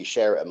sure we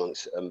share it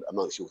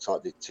amongst your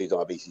type 2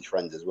 diabetes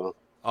friends as well.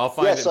 I'll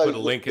find it and put a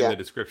link in the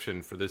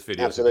description for this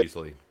video so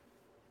easily.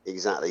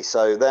 Exactly.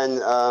 So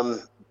then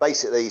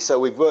basically, so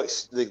we've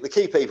worked, the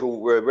key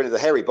people were really the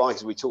hairy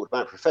bikers we talked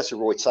about, Professor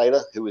Roy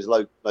Taylor, who was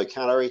low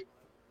calorie,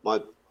 my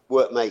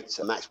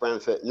workmate Max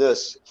Branford,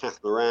 nurse Kath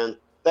Moran,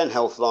 then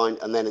Healthline,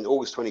 and then in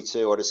August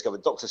 22, I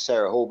discovered Dr.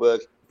 Sarah Hallberg,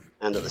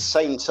 and at the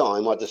same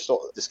time, I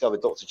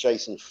discovered Dr.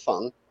 Jason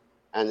Funn,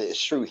 and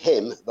it's through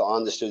him that I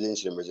understood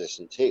insulin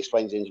resistance. He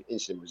explains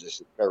insulin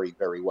resistance very,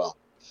 very well.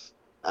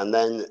 And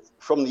then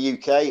from the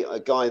UK, a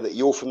guy that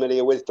you're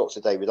familiar with, Dr.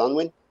 David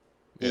Unwin.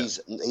 He's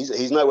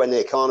nowhere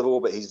near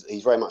Carnivore, but he's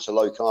very much a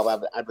low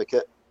carb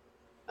advocate.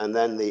 And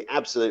then the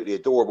absolutely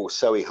adorable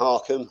Zoe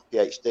Harkham,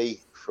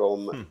 PhD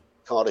from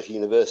Cardiff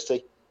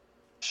University.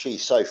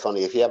 She's so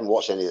funny. If you haven't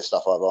watched any of the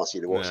stuff I've asked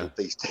you to watch,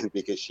 please do,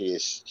 because she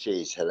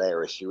is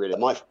hilarious.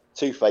 My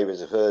two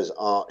favourites of hers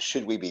are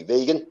Should We Be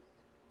Vegan?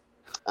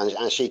 And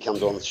as she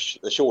comes on,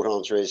 the short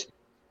answer is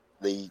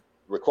the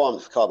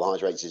requirement for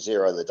carbohydrates is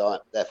 0 in the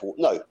diet. Therefore,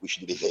 no, we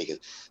shouldn't be vegan.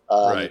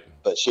 Right.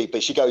 But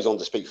she goes on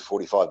to speak for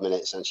 45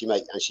 minutes, and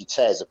she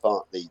tears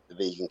apart the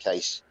vegan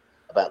case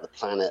about the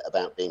planet,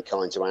 about being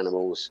kind to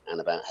animals,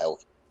 and about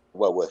health.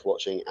 Well worth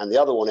watching. And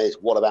the other one is,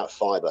 what about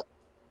fibre?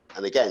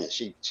 And again,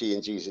 she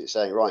induces it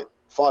saying, right,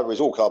 fibre is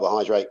all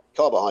carbohydrate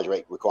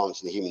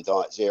requirements in the human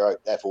diet, 0.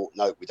 Therefore,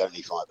 no, we don't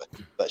need fibre.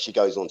 But she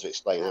goes on to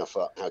explain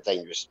how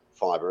dangerous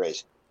fibre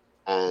is.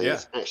 And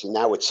actually,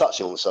 now we're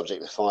touching on the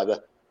subject of fibre,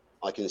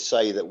 I can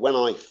say that when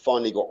I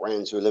finally got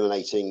round to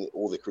eliminating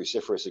all the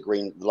cruciferous,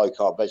 the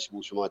low-carb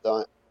vegetables from my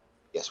diet,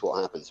 guess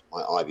what happened?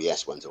 My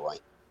IBS went away.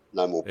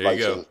 No more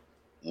bloating,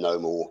 no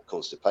more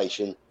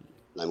constipation,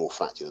 no more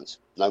flatulence,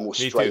 no more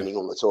straining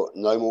on the toilet,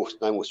 no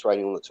more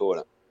straining on the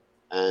toilet.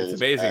 And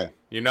it's amazing.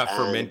 You're not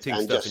fermenting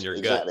stuff in your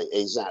gut.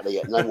 Exactly.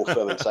 Yeah. No more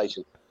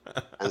fermentation.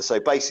 And so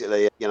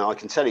basically, I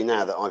can tell you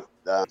now that I've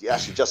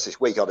actually just this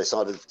week I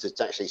decided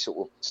to actually sort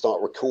of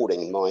start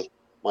recording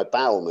my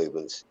bowel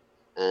movements.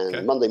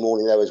 And Monday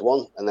morning there was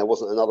one, and there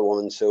wasn't another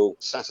one until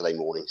Saturday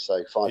morning.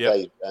 So 5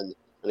 days, and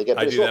again,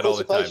 but it's not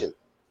constipation.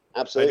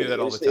 Absolutely, I do that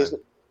all the time.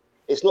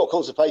 It's not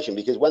constipation,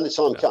 because when the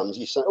time comes,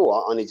 you say,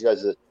 "Oh, I need to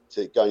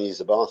go and use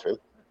the bathroom,"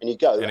 and you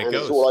go, and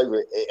it's all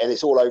over. And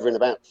it's all over in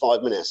about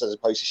 5 minutes, as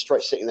opposed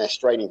to sitting there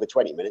straining for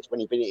 20 minutes when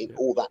you've been eating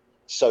all that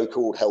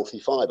so-called healthy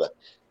fibre.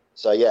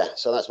 So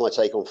so that's my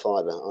take on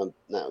fibre.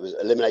 That was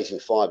eliminating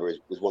fibre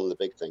was one of the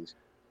big things.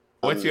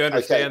 Once you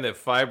understand that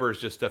fibre is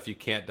just stuff you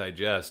can't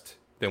digest,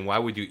 then why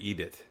would you eat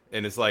it?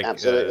 And it's like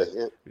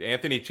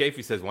Anthony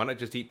Chafee says, why not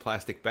just eat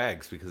plastic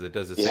bags? Because it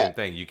does the same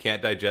thing. You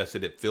can't digest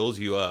it. It fills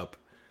you up.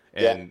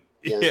 And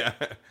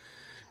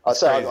I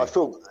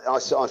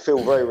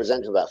feel very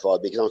resentful about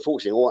fibre, because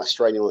unfortunately all that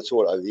straining on the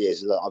toilet over the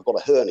years is that I've got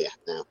a hernia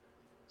now.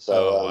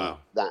 So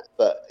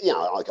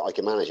I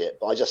can manage it.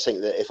 But I just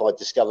think that if I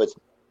discovered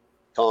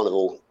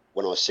Carnivore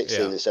when I was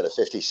 16 instead of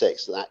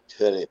 56, that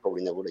hernia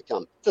probably never would have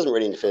come. It doesn't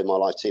really interfere in my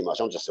life too much.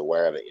 I'm just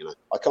aware of it.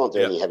 I can't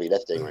do any heavy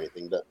lifting or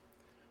anything, but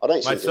I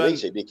don't seem to need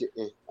to,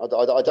 because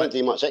I don't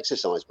do much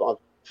exercise, but I'm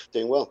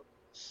doing well.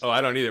 Oh,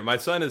 I don't either. My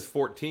son is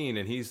 14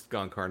 and he's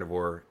gone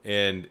carnivore.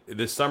 And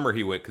this summer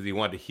he went because he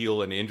wanted to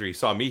heal an injury. He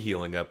saw me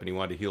healing up and he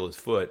wanted to heal his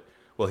foot.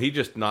 Well, he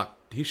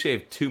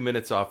shaved 2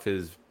 minutes off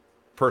his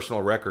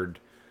personal record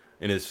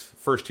in his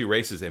first two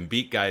races and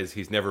beat guys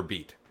he's never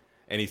beat.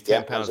 And he's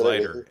 10 pounds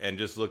lighter and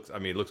just looks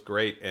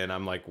great. And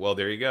I'm like, well,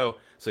 there you go.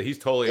 So he's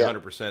totally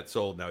 100%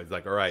 sold now. He's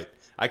like, all right,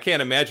 I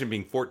can't imagine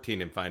being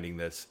 14 and finding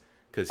this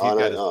because he's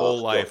got his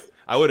whole life.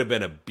 I would have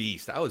been a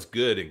beast. I was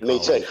good in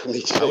college.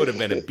 Me too. I would have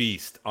been a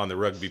beast on the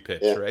rugby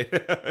pitch, right?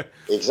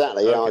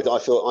 Exactly. Yeah, okay. I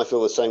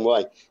feel the same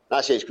way.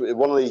 Actually, it's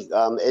one of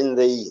the in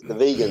the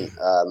vegan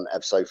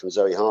episode from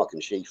Zoe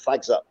Harkin, she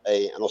flags up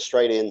an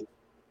Australian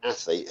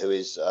athlete who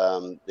is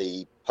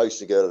the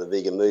poster girl of the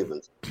vegan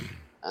movement,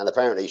 and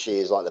apparently she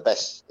is like the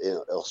best in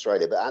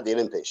Australia. But at the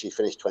Olympics, she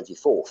finished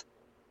 24th.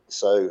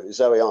 So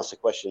Zoe asked the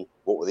question,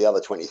 "What were the other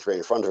 23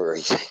 in front of her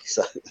eating?"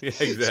 So, yeah,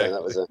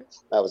 exactly. So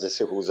that was a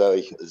simple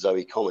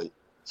Zoe comment.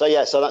 So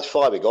yeah, so that's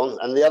fibre gone.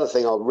 And the other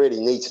thing I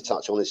really need to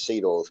touch on is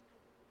seed oils.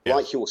 Yeah.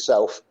 Like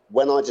yourself,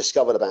 when I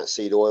discovered about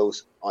seed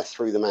oils, I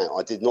threw them out.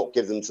 I did not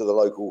give them to the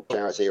local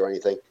charity or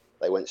anything.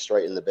 They went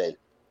straight in the bin.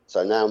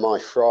 So now my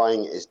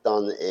frying is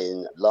done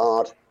in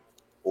lard,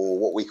 or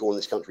what we call in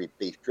this country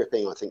beef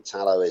dripping. I think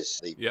tallow is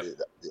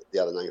the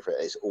other name for it.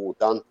 It's all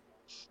done.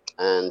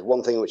 And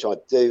one thing which I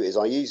do is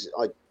I use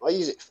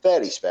it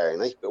fairly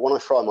sparingly, but when I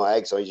fry my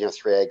eggs, I usually have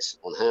 3 eggs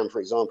on ham, for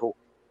example.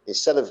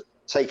 Instead of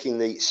scooping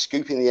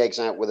the eggs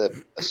out with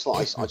a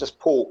slice, I just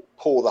pour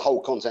the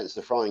whole contents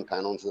of the frying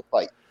pan onto the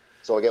plate.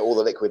 So I get all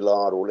the liquid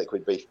lard or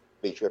liquid beef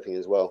dripping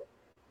as well,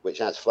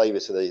 which adds flavour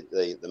to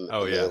the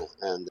meal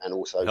and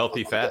also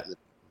healthy fat.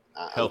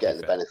 I'm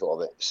getting the benefit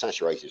of it.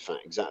 Saturated fat,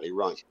 exactly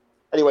right.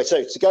 Anyway,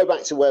 so to go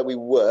back to where we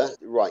were,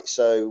 right,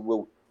 so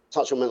we'll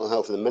touch on mental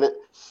health in a minute.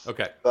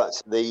 Okay.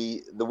 But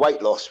the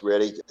weight loss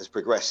really has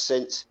progressed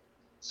since.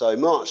 So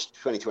March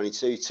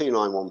 2022,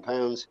 291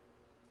 pounds.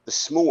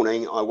 This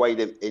morning I weigh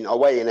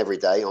in every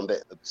day. I'm a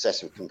bit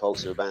obsessive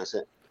compulsive about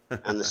it.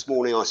 And this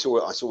morning I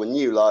saw a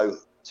new low,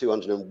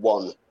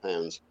 201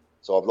 pounds.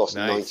 So I've lost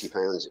 90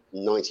 pounds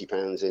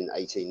in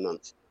 18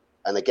 months.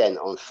 And again,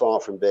 I'm far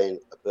from being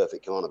a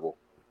perfect carnivore.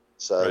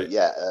 So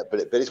but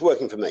it's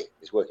working for me.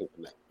 It's working for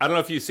me. I don't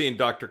know if you've seen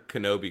Dr.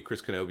 Kenobi,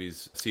 Chris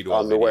Kenobi's seed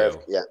oil I'm aware of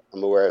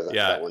that,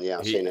 that one. Yeah,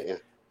 I've seen it. Yeah.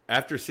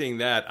 After seeing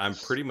that, I'm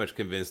pretty much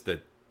convinced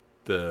that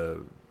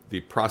the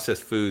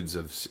processed foods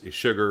of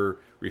sugar,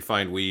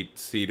 refined wheat,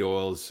 seed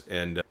oils,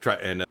 and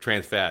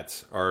trans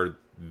fats are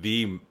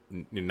the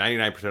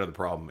 99% of the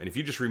problem. And if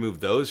you just remove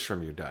those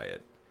from your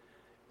diet,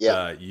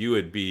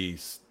 you'd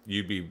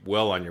be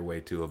well on your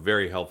way to a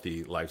very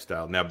healthy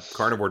lifestyle. Now,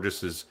 carnivore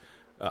just is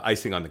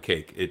icing on the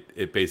cake.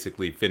 It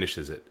basically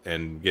finishes it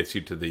and gets you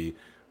to the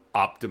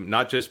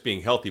not just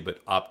being healthy, but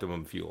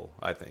optimum fuel,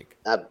 I think.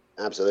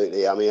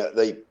 Absolutely. I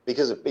mean,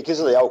 because of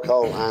the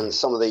alcohol and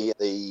some of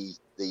the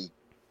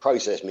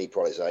processed meat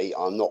products I eat,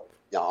 I'm not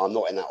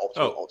in that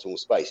optimal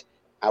space.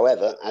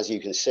 However, as you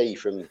can see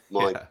from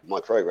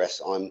my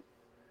progress, I'm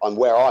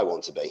where I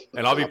want to be.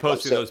 And I'll be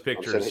posting those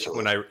pictures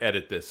when I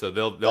edit this, so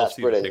they'll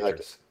see the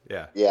pictures.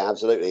 Okay. Yeah,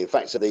 absolutely. In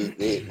fact, so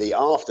the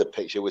after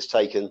picture was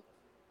taken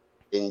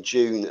in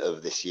June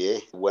of this year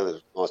when I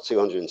was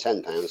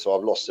 210 pounds. So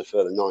I've lost a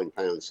further 9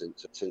 pounds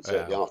since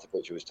the after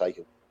picture was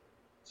taken.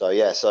 So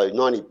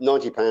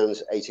 90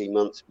 pounds, 18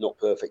 months, not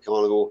perfect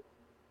carnivore.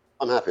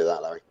 I'm happy with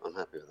that, Larry. I'm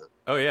happy with that.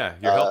 Oh yeah,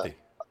 you're healthy.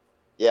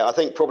 Yeah, I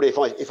think probably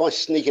if I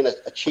sneak in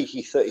a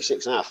cheeky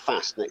 36-hour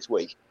fast next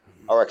week,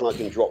 I reckon I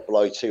can drop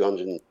below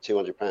 200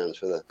 pounds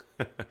for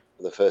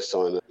the first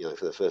time.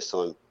 For the first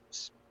time,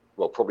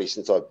 well, probably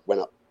since I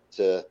went up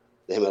to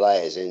the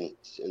Himalayas in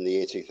the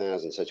year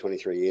 2000, so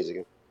 23 years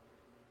ago.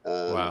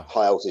 Wow.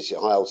 High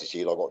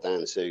altitude, I got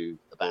down to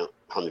about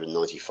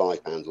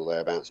 195 pounds or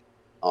thereabouts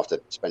after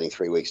spending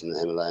 3 weeks in the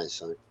Himalayas.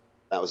 So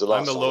that was the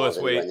last time I was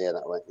anywhere near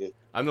that weight. Yeah.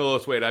 I'm the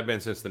lowest weight I've been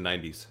since the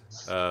 90s.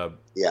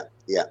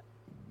 Yeah.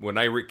 When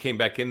I came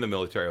back in the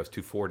military, I was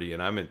 240,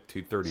 and I'm at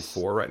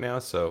 234 right now,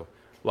 so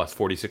lost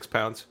 46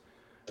 pounds.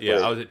 Yeah,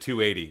 I was at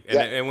 280.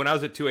 And when I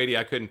was at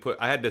 280,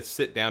 I had to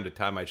sit down to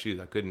tie my shoes.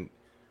 I couldn't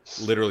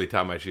literally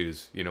tie my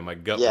shoes. My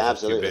gut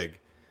was too big.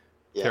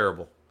 Yeah.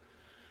 Terrible.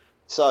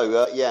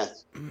 So,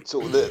 so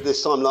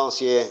this time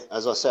last year,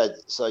 as I said,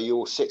 so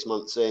you're 6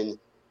 months in,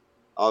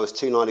 I was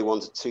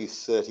 291 to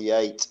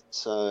 238.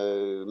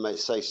 So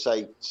say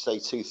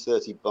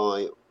 230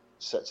 by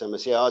September.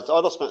 So I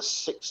lost about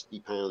 60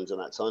 pounds at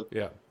that time.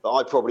 Yeah. But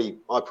I probably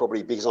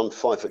because I'm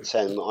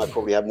 5'10", I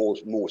probably had more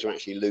to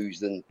actually lose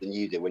than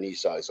you did when you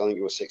started. So I think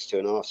you were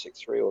 6'2.5",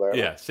 6'3", or there.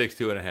 Yeah,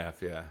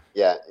 6'2.5".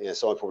 Yeah. Yeah.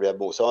 So I probably had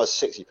more. So I was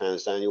 60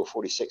 pounds down. You're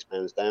 46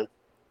 pounds down.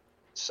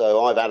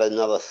 So I've added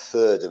another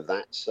third of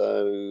that.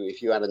 So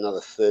if you add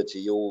another third to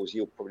yours,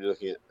 you're probably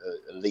looking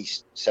at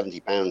least 70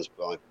 pounds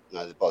by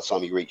the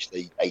time you reach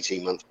the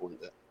 18-month point.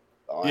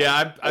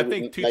 I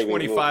think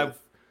 225.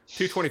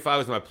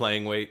 225 is my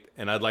playing weight,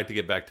 and I'd like to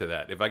get back to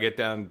that. If I get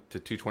down to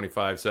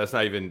 225, so that's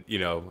not even,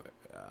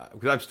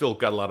 because I've still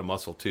got a lot of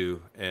muscle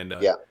too. And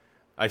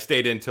I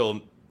stayed until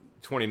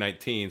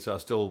 2019, so I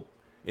was still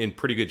in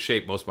pretty good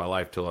shape most of my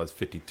life till I was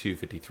 52,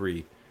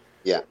 53.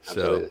 Yeah, So,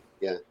 absolutely.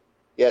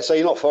 Yeah. So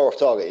you're not far off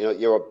target.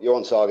 You're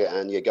on target,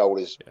 and your goal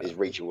is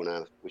reachable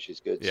now, which is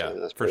good. yeah, So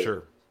that's for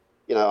brilliant.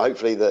 sure.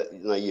 Hopefully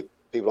that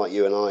people like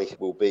you and I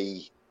will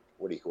be,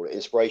 what do you call it,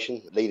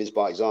 inspiration, leaders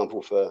by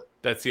example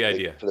That's the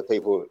idea. for the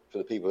people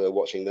who are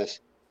watching this.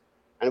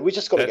 And we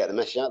just got to get the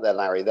message out there,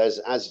 Larry. There's,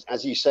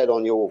 as you said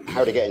on your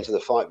How to Get Into the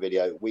Fight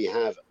video, we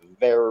have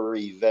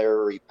very,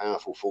 very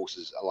powerful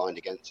forces aligned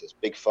against us.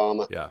 Big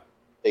pharma,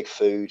 big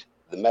food,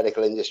 the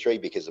medical industry,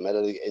 because the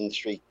medical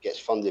industry gets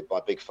funded by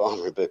big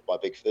pharma and by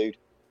big food,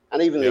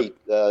 and even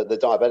the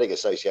diabetic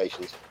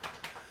associations.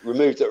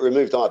 Remove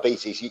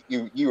diabetes,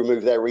 you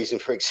remove their reason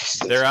for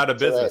existence. They're out of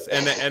business.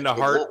 And the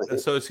Heart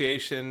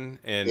Association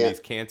and these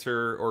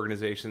cancer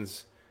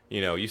organizations,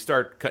 you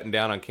start cutting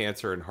down on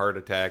cancer and heart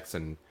attacks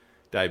and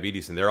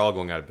diabetes, and they're all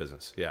going out of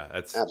business. Yeah,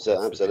 that's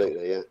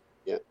absolutely.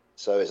 Yeah.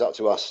 So it's up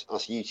to us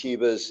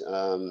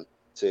YouTubers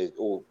to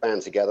all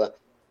band together,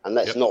 and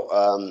let's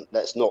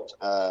not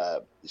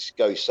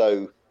go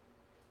so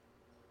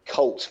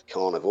cult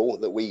carnivore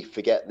that we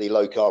forget the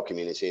low carb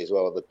community as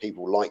well. The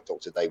people like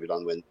Dr. David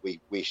Unwin.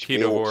 We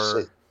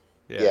Ketovore.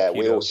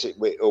 We all sit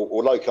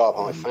or low carb,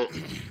 high fat.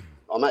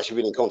 I'm actually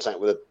been in contact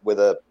with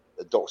a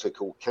doctor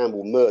called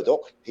Campbell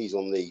Murdoch. He's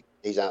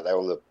out there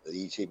on the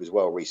YouTube as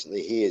well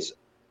recently. He is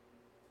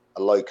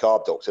a low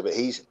carb doctor, but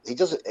he's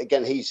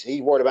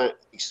worried about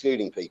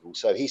excluding people.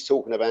 So he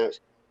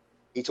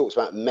talks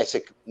about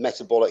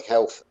metabolic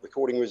health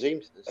recording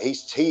regimes.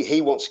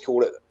 He wants to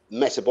call it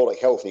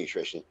metabolic health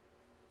nutrition,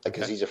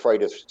 because he's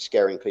afraid of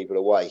scaring people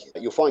away.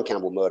 You'll find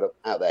Campbell Murdoch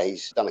out there.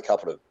 He's done a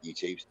couple of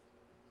YouTubes.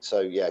 So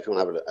yeah, if you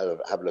want to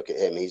have a look at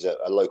him, he's a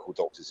local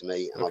doctor to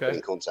me, and I've been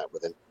in contact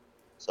with him.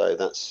 So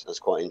that's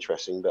quite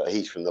interesting. But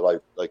he's from the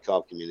low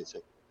carb community.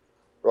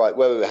 Right.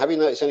 Well, have you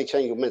noticed any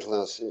change in mental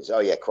health since? Oh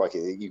yeah,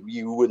 crikey!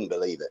 You wouldn't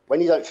believe it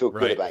when you don't feel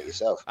good about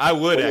yourself. I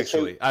would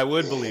actually. I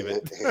would believe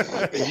it.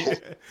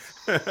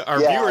 Our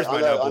viewers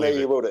might not believe it. I know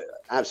you would.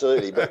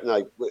 Absolutely, but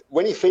no.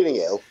 When you're feeling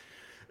ill,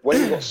 when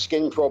you've got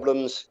skin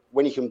problems,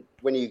 when you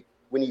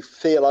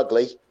feel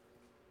ugly,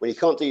 when you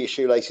can't do your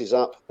shoelaces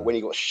up, when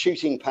you've got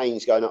shooting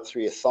pains going up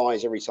through your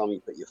thighs every time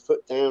you put your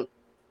foot down,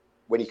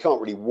 when you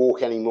can't really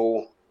walk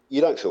anymore, you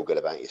don't feel good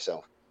about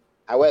yourself.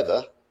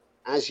 However,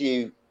 as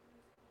you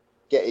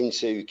get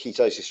into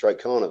ketosis stroke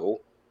carnivore,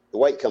 the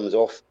weight comes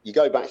off, you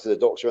go back to the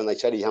doctor and they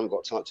tell you haven't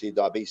got type 2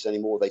 diabetes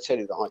anymore. They tell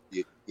you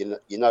you're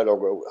no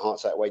longer a heart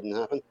attack waiting to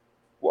happen.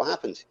 What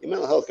happens? Your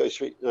mental health goes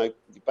through,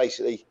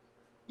 basically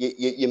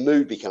your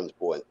mood becomes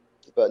buoyant.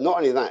 But not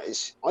only that,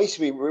 I used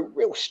to be a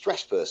real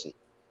stressed person.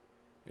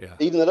 Yeah.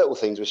 Even the little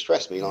things would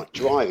stress me, like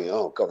driving.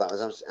 Oh God, that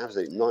was an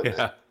absolute nightmare.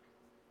 Yeah.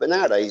 But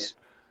nowadays,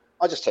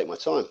 I just take my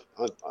time.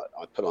 I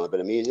put on a bit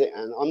of music,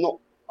 and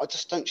I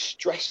just don't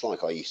stress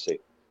like I used to.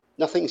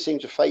 Nothing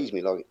seems to faze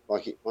me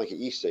like it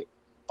used to.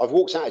 I've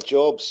walked out of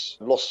jobs,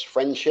 lost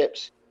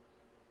friendships,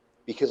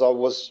 because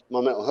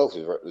my mental health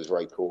was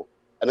very poor.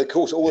 And of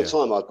course, all the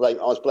time I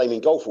was blaming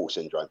Gulf War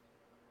syndrome,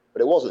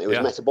 but it wasn't. It was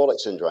metabolic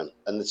syndrome.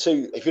 And the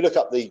two, if you look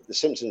up the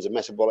symptoms of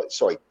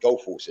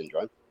Gulf War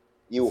syndrome,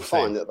 you will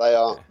find that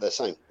they're the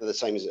same. They're the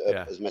same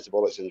as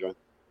metabolic syndrome.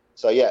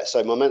 So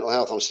so my mental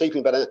health, I'm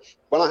sleeping better.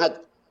 When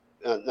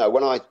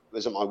I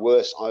was at my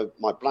worst,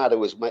 my bladder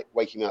was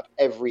waking me up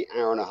every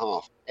hour and a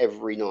half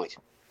every night.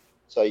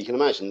 So you can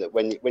imagine that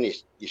when you're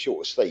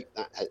short of sleep,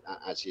 that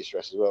adds to your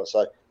stress as well.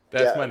 So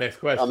that's my next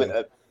question.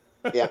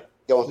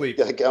 Go on. Sleep.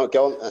 Go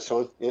on. That's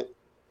fine. Yeah.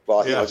 Well,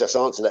 I think I just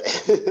answered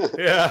it.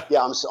 Yeah.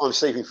 I'm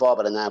sleeping far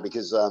better now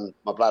because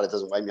my bladder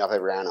doesn't wake me up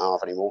every hour and a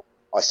half anymore.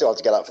 I still have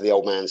to get up for the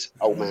old man's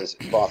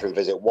bathroom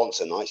visit once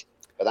a night,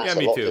 but that's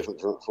a lot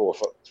different from four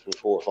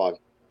or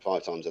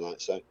five times a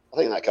night. So I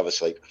think that covers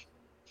sleep.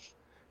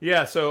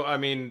 Yeah. So I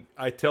mean,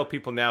 I tell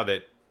people now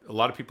that a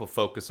lot of people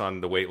focus on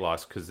the weight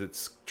loss because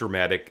it's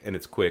dramatic and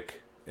it's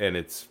quick and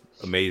it's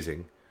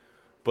amazing,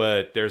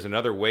 but there's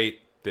another weight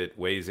that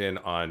weighs in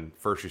on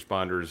first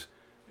responders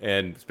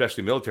and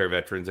especially military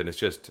veterans, and it's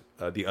just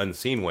the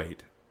unseen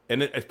weight.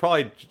 And it's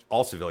probably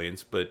all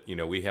civilians, but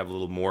we have a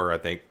little more, I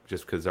think,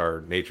 just because our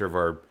nature of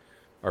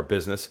our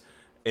business.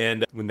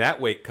 And when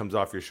that weight comes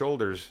off your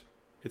shoulders,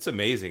 it's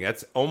amazing.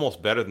 That's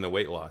almost better than the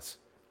weight loss.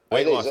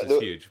 Weight loss is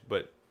huge,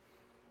 but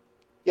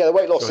the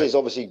weight loss is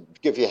obviously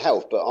good for your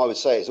health, but I would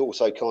say it's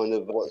also kind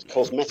of what's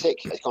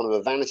cosmetic. It's kind of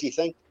a vanity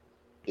thing.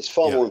 It's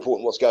far more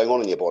important what's going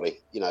on in your body.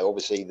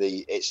 Obviously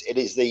it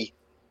is the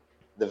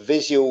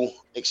visual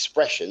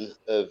expression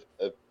of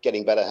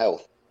getting better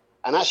health.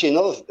 And actually,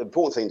 another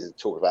important thing to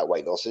talk about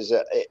weight loss is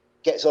that it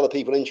gets other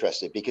people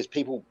interested, because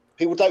people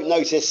don't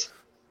notice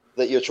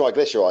that your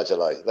triglycerides are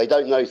low. They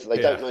don't notice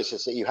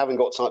that you haven't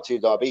got type 2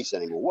 diabetes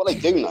anymore. What they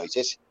do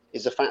notice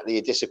is the fact that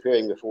you're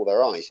disappearing before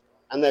their eyes,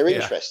 and they're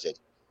interested,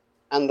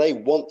 and they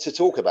want to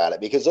talk about it,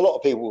 because a lot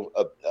of people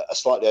are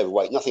slightly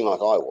overweight, nothing like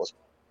I was,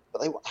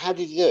 but how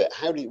did you do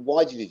it?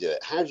 Why did you do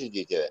it? How did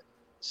you do it?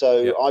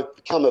 So I've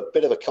become a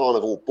bit of a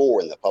carnivore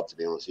bore in the pub, to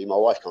be honest with you. My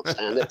wife can't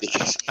stand it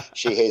because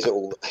she hears it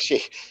all.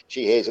 She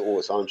hears it all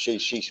the time. She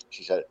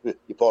said,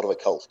 "You're part of a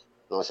cult."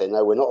 And I say,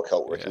 no, we're not a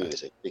cult, we're a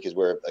community, because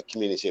we're a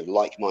community of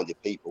like-minded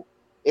people.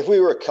 If we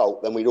were a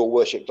cult, then we'd all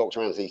worship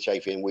Dr. Anthony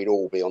Chaffee and we'd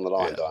all be on the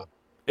lion diet.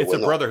 But it's a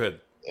brotherhood,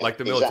 like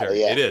the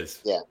military. Exactly, yeah. It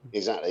is. Yeah,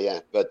 exactly, yeah.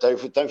 But don't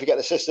forget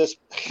the sisters.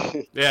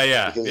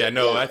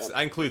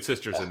 I include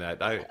sisters in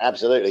that.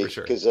 Absolutely,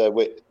 sure. because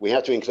we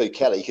have to include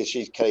Kelly, because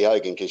she's Kelly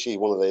Hogan, because she's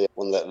one of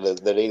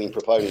the leading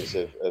proponents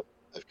of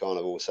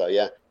carnivore. So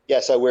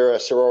so we're a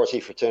sorority,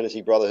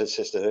 fraternity, brotherhood,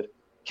 sisterhood,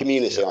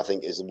 community. I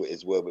think is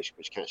the word which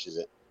catches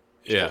it.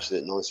 Catches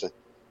it nicely.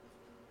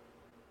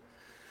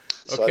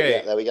 So,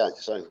 okay, there we go.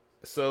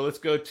 So let's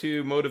go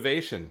to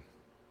motivation.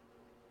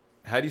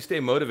 How do you stay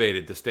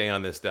motivated to stay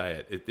on this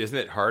diet? Isn't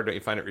it hard? Don't you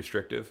find it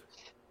restrictive?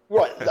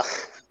 Right.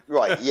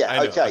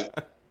 Yeah. Okay.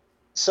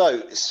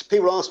 So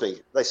people ask me,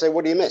 they say,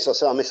 what do you miss? I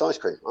say, I miss ice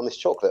cream. I miss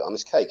chocolate. I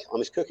miss cake. I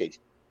miss cookies.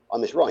 I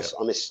miss rice.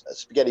 I miss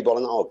spaghetti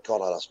bolognese. Oh,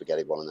 God, I love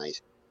spaghetti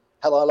bolognese.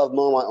 Hell, I love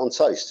Marmite on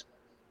toast.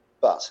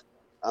 But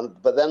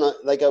then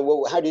they go,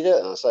 well, how do you do it?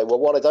 And I say, well,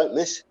 what I don't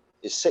miss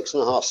is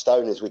 6.5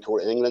 stone, as we call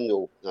it in England,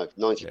 or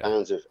 90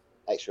 pounds of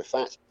extra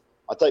fat.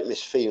 I don't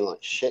miss feeling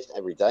like shit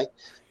every day.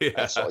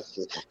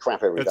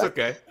 Crap every day. That's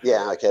okay.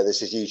 Yeah, okay,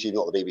 this is usually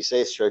not the BBC.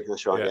 It's true.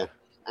 That's right, yeah.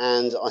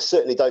 And I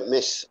certainly don't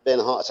miss being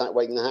a heart attack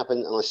waiting to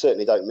happen. And I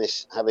certainly don't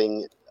miss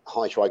having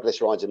high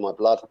triglycerides in my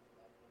blood.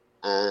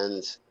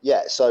 And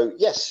so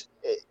yes,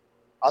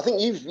 I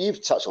think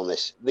you've touched on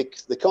this.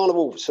 The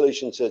carnivore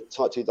solution to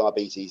type 2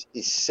 diabetes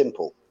is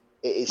simple.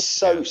 It is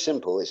so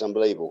simple, it's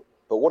unbelievable.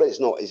 But what it's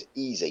not is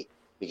easy.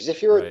 Because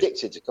if you're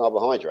addicted to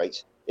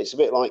carbohydrates, it's a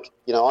bit like,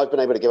 I've been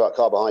able to give up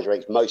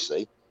carbohydrates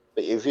mostly,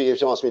 but if you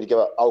asked me to give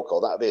up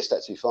alcohol, that would be a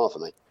step too far for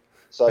me.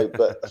 So,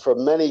 but for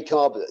many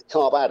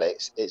carb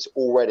addicts, it's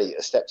already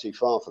a step too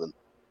far for them.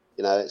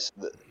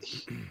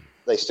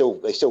 They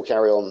still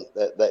carry on.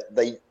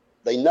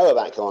 They know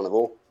about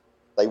carnivore.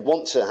 They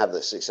want to have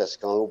the success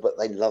of carnivore, but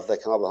they love their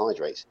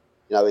carbohydrates.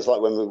 It's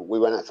like when we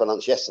went out for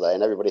lunch yesterday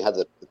and everybody had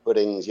the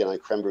puddings,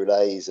 creme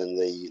brulees and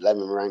the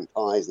lemon meringue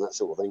pies and that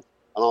sort of thing.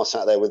 And I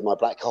sat there with my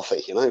black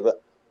coffee,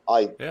 but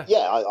I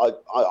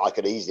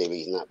could easily have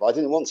eaten that, but I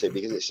didn't want to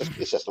because it's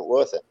just not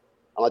worth it.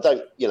 And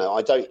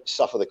I don't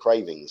suffer the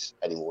cravings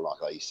anymore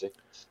like I used to.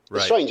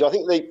 It's strange. I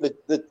think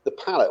the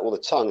palate or the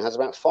tongue has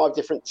about 5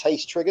 different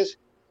taste triggers: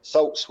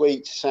 salt,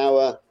 sweet,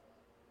 sour,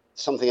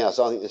 something else.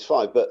 I think there's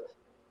 5. But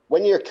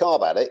when you're a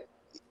carb addict,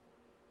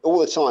 all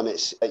the time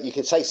you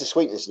can taste the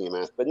sweetness in your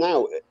mouth. But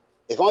now,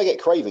 if I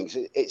get cravings,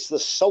 it's the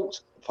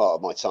salt part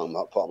of my tongue,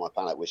 part of my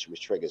palate, which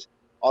triggers.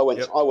 I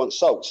want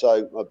salt.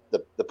 So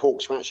the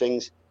pork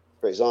scratchings,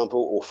 for example,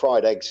 or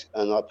fried eggs,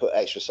 and I put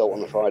extra salt on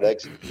the fried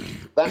eggs.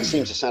 That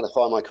seems to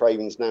satisfy my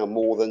cravings now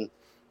more than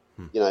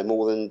I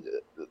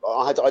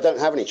don't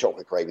have any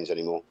chocolate cravings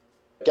anymore.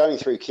 Going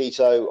through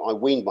keto, I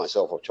weaned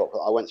myself off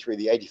chocolate. I went through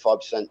the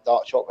 85%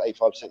 dark chocolate,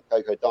 85%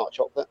 cocoa dark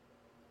chocolate.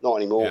 Not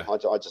anymore. Yeah.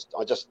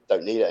 I just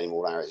don't need it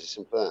anymore, Larry. It's as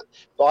simple as that.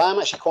 But I am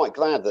actually quite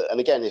glad that,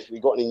 and again, if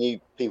we've got any new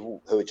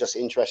people who are just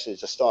interested,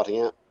 just starting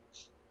out,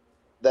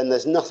 then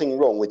there's nothing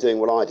wrong with doing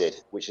what I did,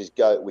 which is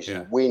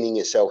weaning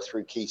yourself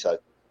through keto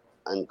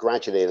and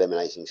gradually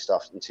eliminating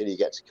stuff until you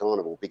get to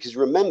carnivore. Because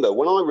remember,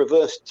 when I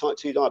reversed type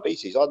 2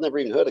 diabetes, I'd never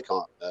even heard of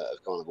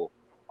carnivore.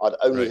 I'd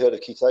only heard of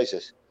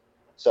ketosis.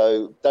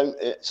 So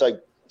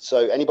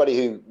so anybody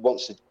who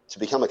wants to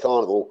become a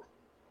carnivore,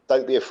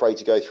 don't be afraid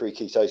to go through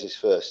ketosis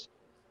first.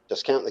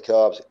 Just count the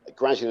carbs,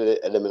 gradually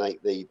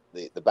eliminate the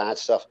bad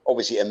stuff.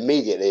 Obviously,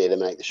 immediately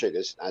eliminate the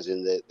sugars, as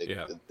in the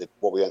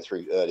what we went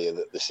through earlier,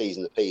 the C's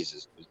and the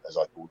P's, as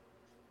I called.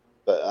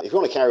 But if you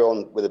want to carry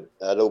on with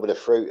a little bit of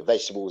fruit,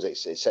 vegetables,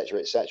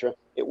 etc.,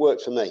 it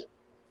worked for me.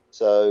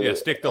 So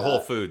stick to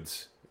whole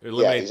foods.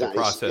 Eliminate the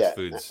processed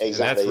foods. Exactly, and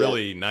that's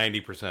really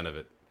 90% of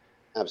it.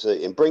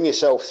 Absolutely. And bring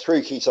yourself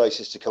through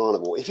ketosis to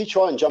carnivore. If you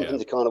try and jump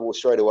into carnivore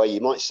straight away,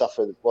 you might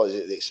suffer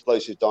the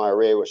explosive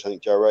diarrhea, which I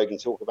think Joe Rogan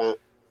talked about.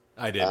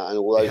 I did. And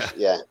all those,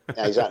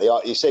 exactly.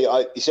 You see,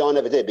 I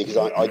never did because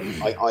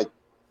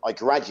I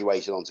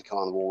graduated onto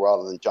carnivore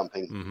rather than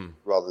jumping,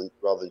 rather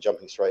than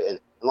jumping straight in.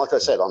 And like I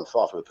said, I'm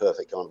far from a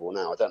perfect carnivore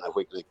now. I don't know if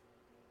we can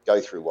go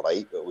through what I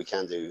eat, but we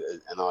can do.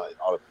 And I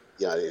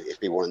if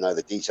people want to know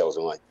the details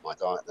of my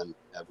diet, then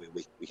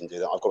we can do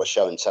that. I've got a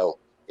show and tell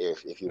here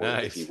if you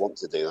want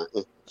to do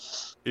that.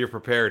 You're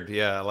prepared.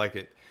 Yeah, I like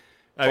it.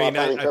 I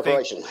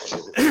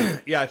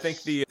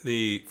think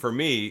the for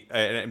me,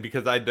 and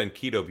because I'd done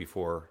keto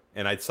before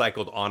and I'd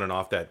cycled on and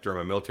off that during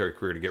my military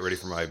career to get ready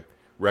for my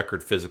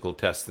record physical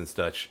tests and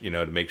such,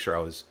 to make sure I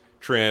was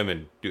trim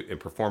and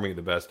performing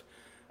the best.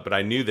 But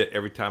I knew that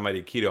every time I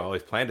did keto, I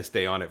always planned to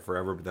stay on it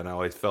forever, but then I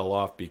always fell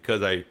off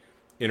because I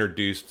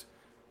introduced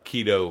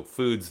keto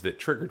foods that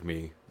triggered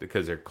me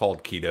because they're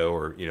called keto,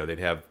 or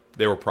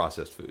they were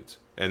processed foods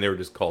and they were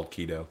just called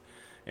keto.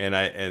 And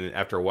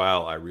after a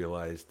while, I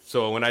realized.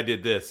 So when I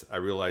did this, I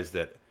realized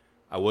that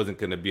I wasn't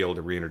going to be able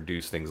to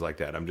reintroduce things like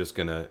that. I'm just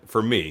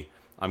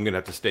I'm going to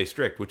have to stay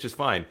strict, which is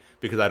fine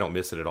because I don't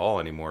miss it at all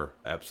anymore.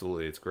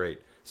 Absolutely, it's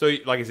great. So,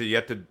 like I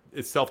said,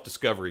 it's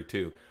self-discovery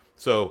too.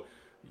 So,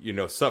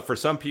 for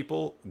some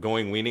people,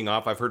 weaning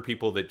off. I've heard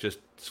people that just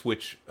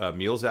switch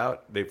meals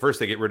out. They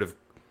get rid of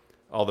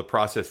all the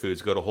processed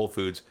foods, go to Whole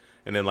Foods,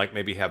 and then like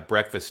maybe have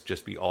breakfast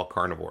just be all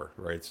carnivore,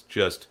 right? It's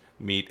just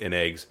meat and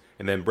eggs,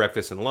 and then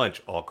breakfast and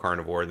lunch all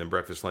carnivore, and then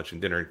breakfast, lunch,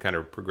 and dinner, and kind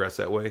of progress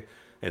that way,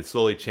 and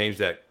slowly change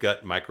that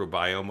gut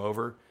microbiome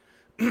over.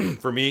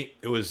 For me,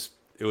 it was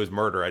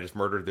murder. I just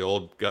murdered the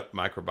old gut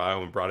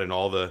microbiome and brought in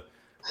all the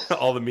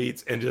all the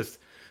meats and just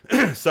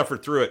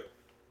suffered through it.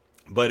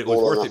 But it was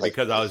worth it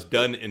because I was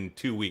done in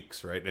 2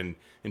 weeks, right? And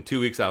in 2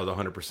 weeks, I was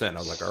 100%. I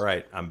was like, all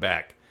right, I'm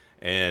back.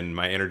 And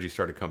my energy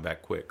started to come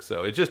back quick.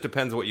 So it just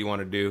depends what you want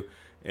to do.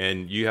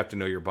 And you have to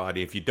know your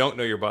body. If you don't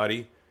know your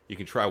body, you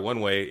can try one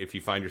way. If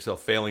you find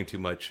yourself failing too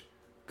much,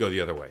 go the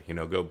other way.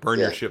 Go burn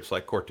your ships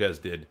like Cortez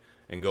did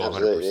and go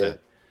Absolutely, 100%. Yeah.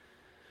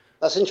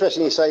 That's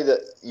interesting you say that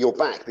you're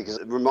back, because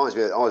it reminds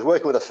me, I was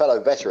working with a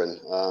fellow veteran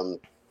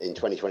in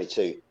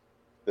 2022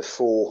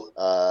 before,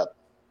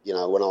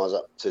 when I was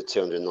up to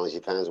 290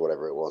 pounds,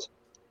 whatever it was.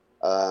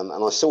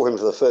 And I saw him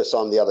for the first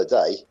time the other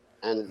day.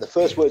 And the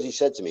first words he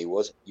said to me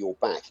was, "You're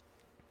back."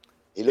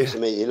 He looked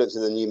at me, he looked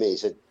at the new me, he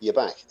said, "You're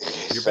back."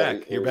 You're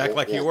back. You're back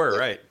like you were,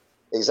 right?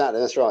 Exactly,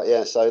 that's right.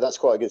 Yeah, so that's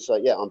quite a good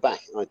say. Yeah, I'm back.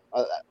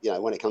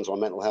 When it comes to my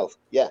mental health,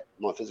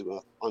 my physical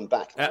health, I'm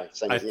back.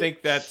 I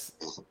think that's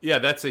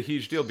a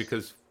huge deal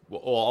because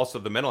also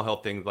the mental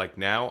health thing. Like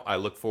now, I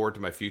look forward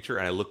to my future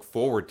and I look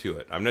forward to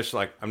it. I'm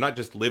not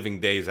just living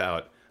days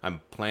out.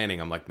 I'm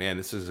planning. I'm like, man,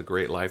 this is a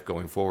great life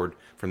going forward.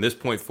 From this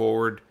point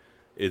forward,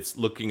 it's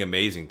looking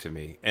amazing to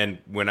me. And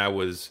when I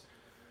was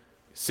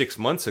 6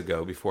 months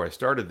ago, before I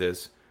started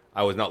this,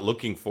 I was not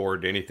looking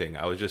forward to anything.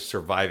 I was just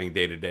surviving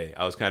day to day.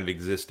 I was kind of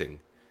existing.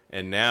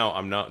 And now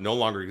I'm no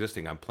longer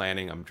existing. I'm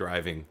planning, I'm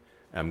driving,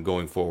 I'm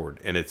going forward.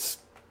 And it's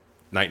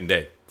night and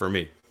day for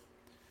me.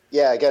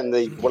 Yeah, again,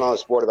 when I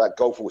was worried about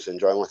Golfwall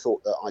syndrome, I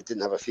thought that I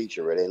didn't have a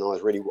future really. And I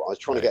was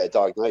trying to get a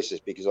diagnosis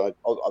because I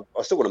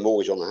still got a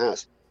mortgage on the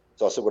house.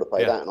 So I still got to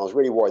pay that. And I was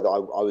really worried that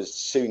I was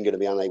soon going to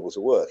be unable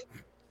to work.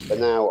 But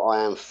now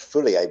I am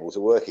fully able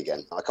to work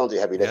again. I can't do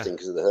heavy lifting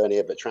because of the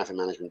hernia, but traffic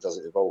management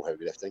doesn't involve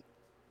heavy lifting.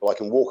 But I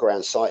can walk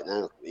around site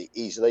now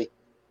easily.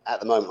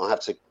 At the moment, I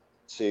have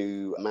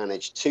to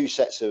manage 2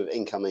 sets of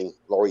incoming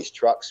lorries,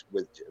 trucks,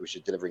 which are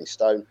delivering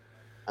stone,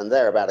 and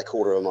they're about a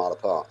quarter of a mile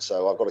apart.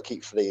 So I've got to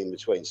keep fleeing in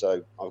between.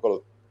 So I've got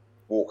to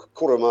walk a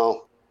quarter of a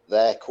mile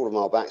there, quarter of a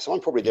mile back. So I'm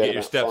probably doing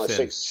about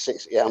 5,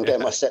 6. Yeah, I'm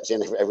getting my steps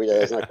in every day.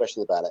 There's no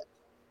question about it.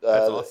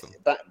 That's awesome.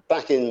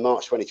 Back in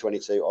March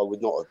 2022, I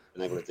would not have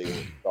been able to do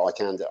that, but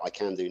I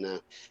can do now.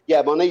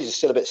 Yeah, my knees are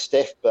still a bit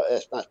stiff, but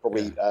that's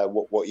probably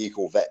what you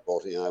call vet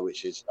bod,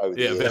 which is over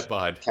the years. Vet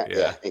bod.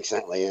 Yeah,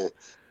 exactly.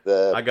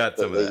 Yeah, I got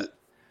some of that.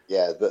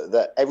 Yeah,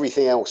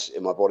 everything else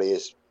in my body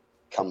has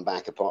come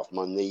back apart from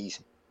my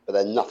knees, but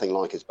they're nothing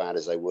like as bad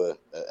as they were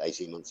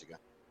 18 months ago.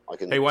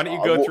 Hey, why don't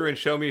you go through and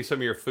show me some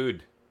of your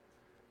food?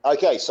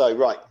 Okay, so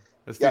right.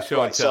 Let's do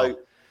show and tell.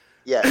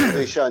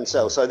 Do show and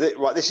tell. So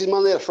this is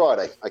Monday to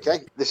Friday.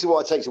 Okay, this is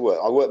what I take to work.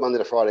 I work Monday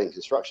to Friday in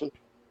construction.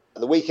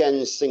 The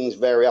weekends things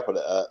vary up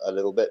a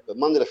little bit, but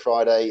Monday to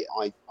Friday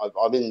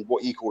I'm in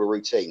what you call a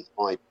routine,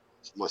 my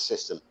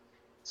system.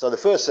 So the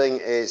first thing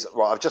is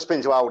I've just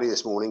been to Aldi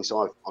this morning,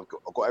 so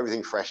I've got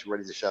everything fresh and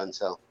ready to show and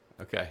tell.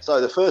 Okay. So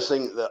the first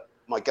thing that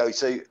my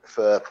go-to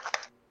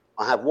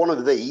I have one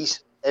of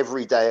these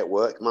every day at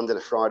work, Monday to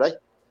Friday.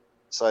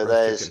 So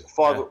there's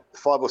five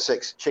or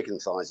 6 chicken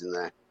thighs in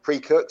there,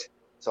 pre-cooked.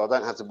 So I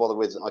don't have to bother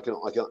with. I can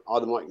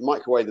either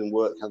microwave them,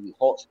 have them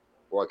hot,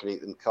 or I can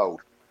eat them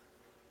cold.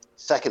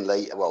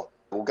 Secondly,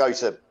 we'll go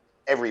to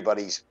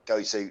everybody's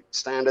go-to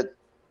standard,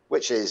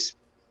 which is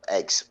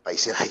eggs,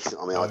 basically.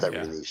 I mean, I don't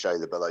really need to show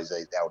them, but those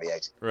Aldi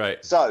eggs.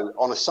 Right. So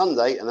on a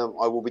Sunday, and I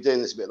will be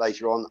doing this a bit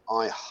later on,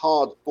 I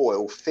hard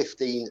boil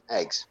 15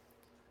 eggs.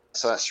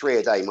 So that's 3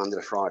 a day, Monday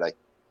to Friday.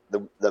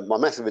 My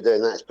method of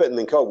doing that is putting them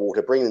in cold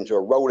water, bringing them to a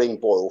rolling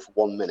boil for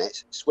 1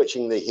 minute,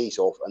 switching the heat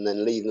off, and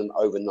then leaving them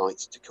overnight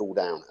to cool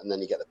down. And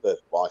then you get the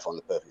perfect. I find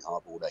the perfect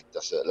hard-boiled egg.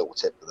 Just a little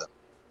tip for the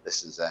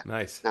listeners there.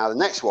 Nice. Now the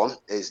next one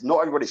is not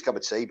everybody's cup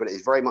of tea, but it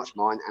is very much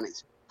mine, and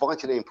it's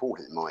vitally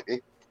important in my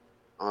view.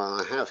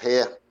 I have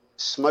here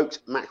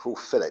smoked mackerel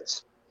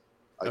fillets.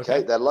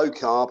 Okay, they're low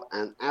carb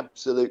and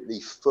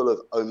absolutely full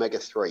of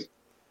omega-3.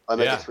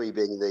 Omega-3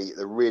 being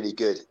the really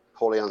good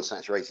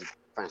polyunsaturated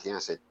fatty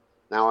acid.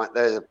 Now,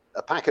 there's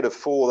a packet of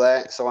 4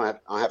 there, so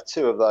I have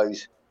 2 of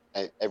those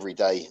every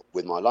day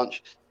with my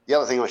lunch. The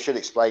other thing I should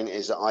explain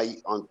is that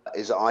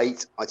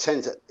I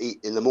tend to eat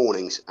in the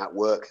mornings at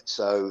work,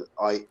 so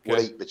I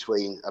will eat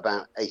between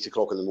about 8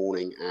 o'clock in the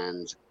morning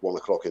and 1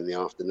 o'clock in the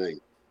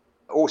afternoon.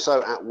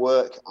 Also at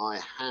work,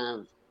 we've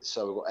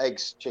got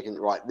eggs, chicken.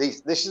 Right,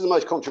 this is the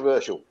most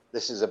controversial.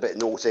 This is a bit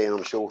naughty, and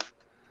I'm sure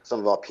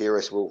some of our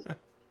purists will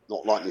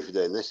not like me for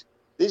doing this.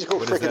 These are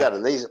called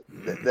frikadellen.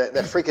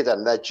 They're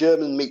frikadellen. They're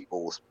German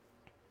meatballs.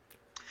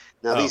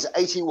 Now, these are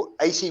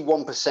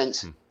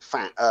 81%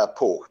 fat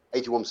pork,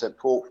 81%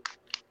 pork.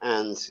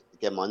 And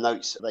again, my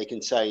notes, they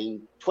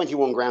contain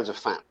 21 grams of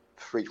fat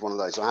for each one of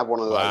those. So I have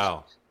one of those.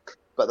 Wow.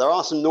 But there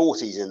are some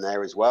naughties in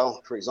there as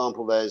well. For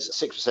example, there's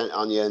 6%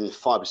 onion,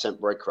 5%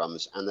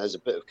 breadcrumbs, and there's a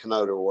bit of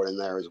canola oil in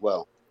there as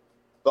well.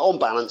 But on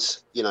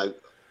balance,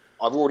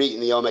 I've already eaten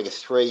the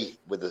omega-3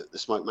 with the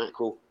smoked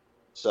mackerel.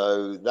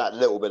 So that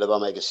little bit of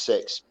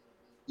omega-6,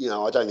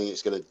 I don't think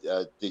it's going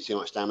to do too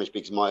much damage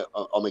because my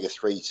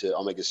omega-3 to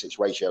omega-6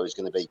 ratio is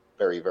going to be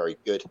very, very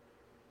good.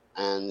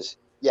 And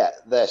yeah,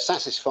 they're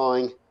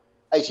satisfying.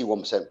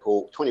 81%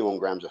 pork, 21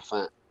 grams of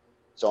fat.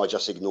 So I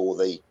just ignore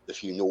the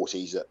few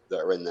naughties that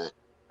are in there.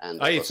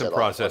 And I eat some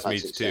processed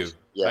meats success. too.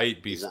 Yeah, I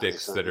eat beef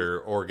sticks that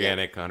are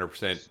organic,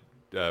 100%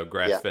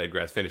 grass-fed,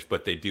 grass-finished,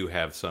 but they do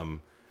have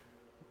some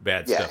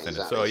bad stuff in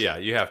it. So yeah,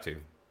 you have to.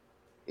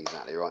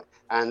 Exactly right.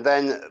 And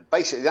then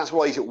basically that's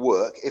why I eat at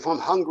work. If I'm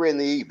hungry in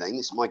the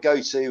evenings, my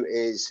go-to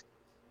is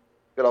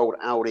good old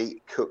Aldi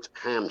cooked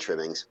ham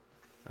trimmings.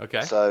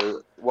 Okay.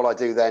 So what I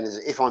do then is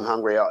if I'm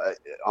hungry,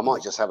 I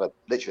might just have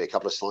literally a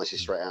couple of slices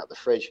straight out of the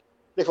fridge.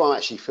 If I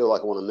actually feel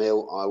like I want a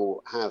meal, I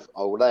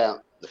will lay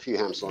out the few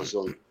ham slices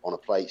on a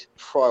plate,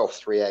 fry off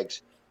 3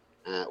 eggs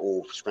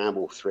or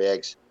scramble 3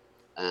 eggs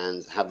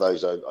and have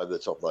those over the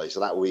top of those. So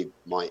that will be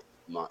my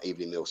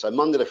evening meal. So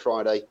Monday to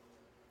Friday,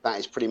 that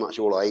is pretty much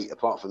all I eat,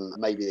 apart from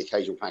maybe the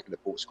occasional packet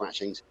of pork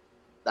scratchings.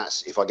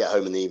 That's if I get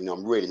home in the evening,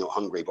 I'm really not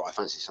hungry, but I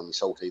fancy something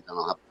salty, then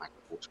I'll have a packet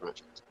of pork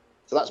scratchings.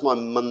 So that's my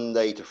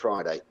Monday to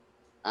Friday.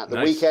 At the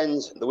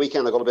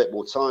weekend I've got a bit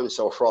more time,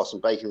 so I'll fry some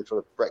bacon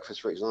for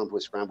breakfast, for example,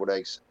 with scrambled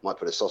eggs. Might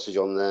put a sausage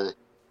on there.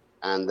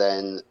 And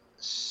then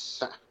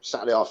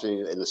Saturday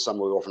afternoon in the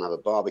summer, we often have a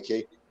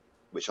barbecue,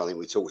 which I think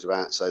we talked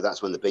about. So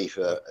that's when the beef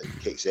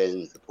kicks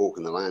in, the pork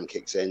and the lamb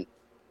kicks in.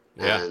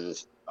 Yeah.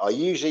 And I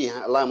usually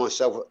allow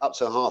myself up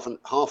to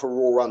half a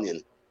raw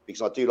onion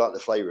because I do like the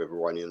flavour of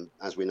raw onion.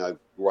 As we know,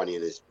 raw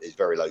onion is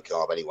very low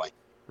carb anyway.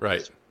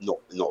 Right. It's not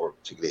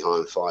particularly high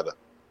in fibre.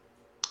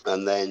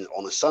 And then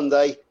on a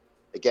Sunday,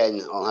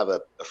 again, I'll have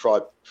a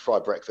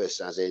fried breakfast,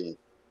 as in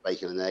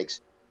bacon and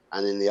eggs.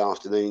 And in the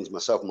afternoons,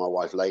 myself and my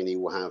wife, Lainey,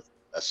 will have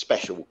a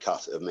special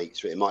cut of meat.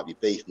 So it might be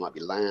beef, might be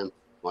lamb,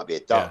 might be a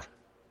duck.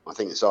 Yeah. I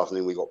think this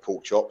afternoon we got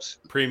pork chops.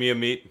 Premium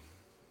meat.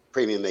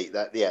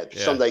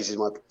 Sundays is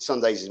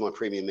my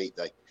premium meat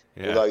day.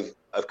 Yeah. Although,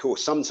 of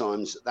course,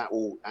 sometimes that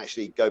will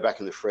actually go back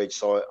in the fridge.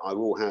 So I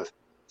will have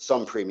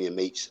some premium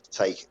meats to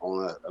take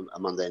on a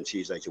Monday and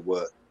Tuesday to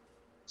work.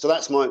 So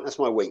that's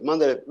my week.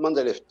 Monday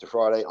to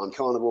Friday, I'm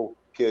carnivore,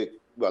 pure.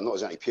 Well, not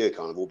exactly pure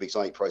carnivore because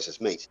I eat processed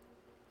meat,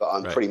 but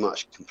I'm pretty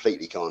much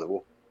completely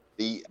carnivore.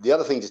 The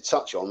other thing to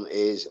touch on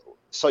is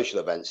social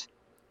events.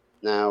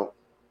 Now,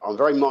 I'm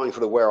very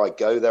mindful of where I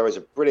go. There is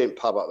a brilliant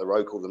pub up the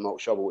road called the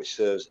Malt Shovel, which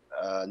serves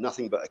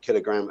nothing but a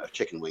kilogram of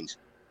chicken wings.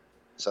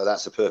 So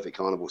that's the perfect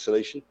carnivore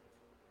solution.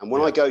 And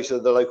when I go to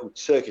the local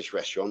Turkish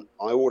restaurant,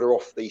 I order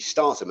off the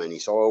starter menu.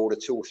 So I order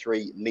 2 or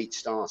 3 meat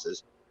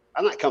starters.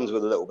 And that comes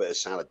with a little bit of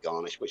salad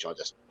garnish, which I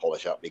just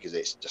polish up because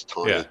it's just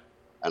tiny.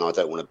 And I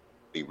don't want to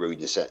be rude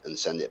and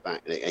send it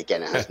back. And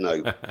again, it has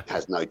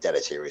no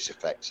deleterious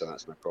effect. So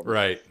that's no problem.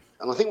 Right.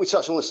 And I think we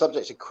touched on the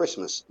subject of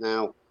Christmas.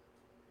 Now,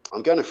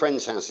 I'm going to a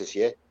friend's house this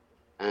year,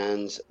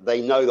 and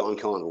they know that I'm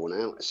carnivore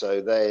now, so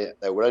they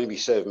will only be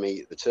serving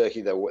me the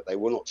turkey. They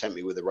will not tempt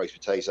me with the roast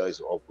potatoes,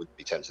 or would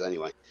be tempted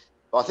anyway.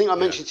 But I think I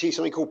mentioned to you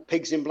something called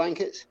pigs in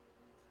blankets.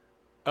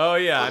 Oh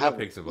yeah, I know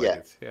pigs in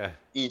blankets. Yeah,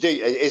 you do.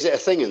 Is it a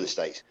thing in the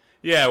States?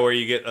 Yeah, where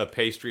you get a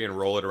pastry and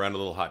roll it around a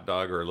little hot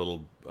dog or a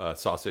little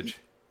sausage.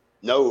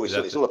 No, it's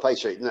not a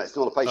pastry. No, it's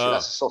not a pastry.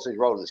 That's a sausage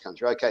roll in this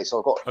country. Okay, so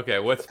I've got. Okay,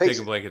 what's pig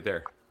in blanket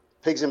there?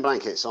 Pigs in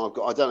blankets. So I've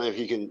got. I don't know if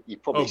you can. You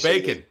probably. Oh,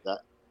 bacon.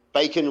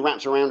 Bacon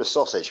wrapped around a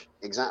sausage.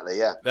 Exactly.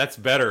 Yeah. That's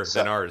better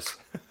than ours.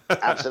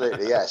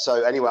 Absolutely. Yeah.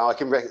 So anyway, I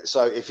can.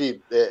 So if you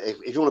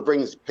want to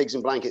bring pigs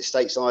in blankets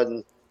stateside,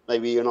 and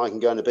maybe you and I can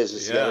go into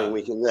business together, and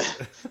we can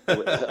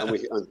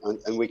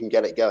and we can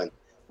get it going.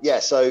 Yeah.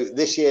 So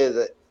this year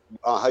that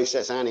our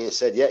hostess Annie has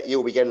said,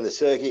 you'll be getting the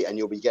turkey, and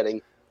you'll be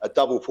getting a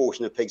double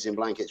portion of pigs in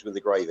blankets with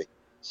the gravy.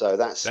 So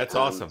that's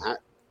awesome.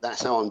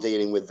 That's how I'm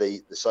dealing with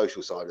the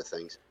social side of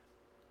things.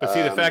 But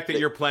see, the fact that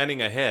you're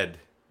planning ahead,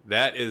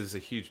 that is a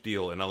huge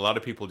deal. And a lot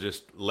of people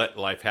just let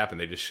life happen.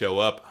 They just show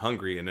up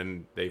hungry and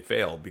then they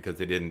fail because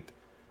they didn't,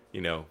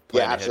 plan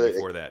ahead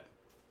before that.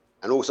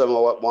 And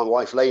also my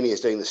wife Lainey is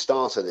doing the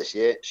starter this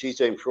year. She's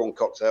doing prawn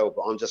cocktail,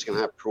 but I'm just going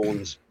to have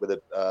prawns with a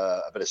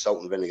bit of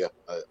salt and vinegar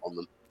on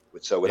them.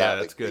 So without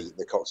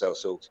the cocktail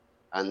salt.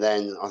 And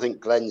then I think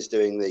Glenn,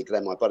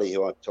 my buddy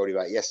who I told you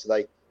about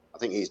yesterday, I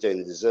think he's doing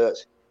the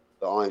dessert.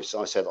 But I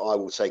said I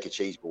will take a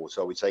cheese board.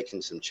 So I'll be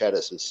taking some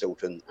cheddar, some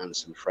Stilton, and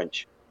some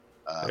French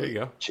there you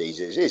go.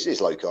 Cheeses.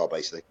 It's low carb,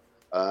 basically.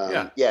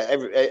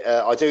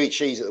 I do eat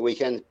cheese at the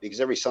weekend because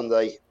every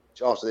Sunday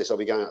after this I'll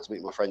be going out to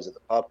meet my friends at the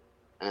pub.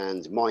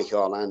 And Mike,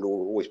 our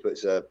landlord, always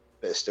puts a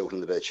bit of Stilton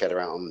and a bit of cheddar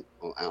out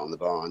on the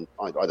bar. And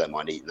I don't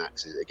mind eating that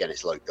because, again,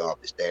 it's low carb,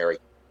 it's dairy.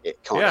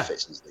 It kind of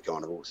fits into the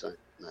carnivore. So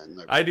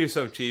no I do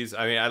some cheese.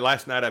 I mean,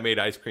 last night I made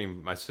ice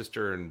cream. My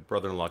sister and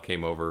brother-in-law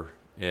came over,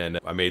 and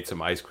I made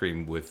some ice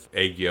cream with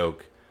egg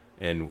yolk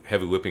and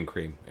heavy whipping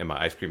cream in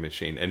my ice cream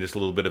machine, and just a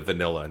little bit of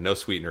vanilla, no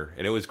sweetener,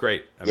 and it was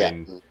great. I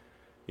mean,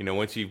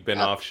 once you've been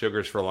off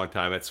sugars for a long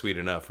time, that's sweet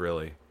enough,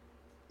 really.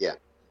 Yeah,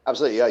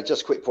 absolutely. Yeah,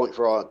 just a quick point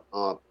for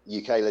our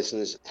UK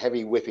listeners: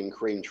 heavy whipping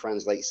cream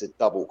translates to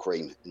double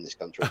cream in this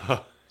country.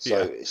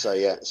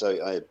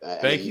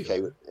 Thank any you.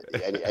 UK,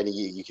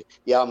 any UK,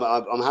 yeah,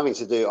 I'm having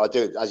to do. I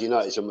do, as you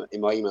notice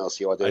in my emails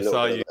to you, I do I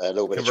saw you a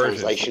little bit of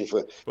conversions. translation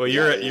for. Well,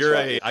 Exactly, that's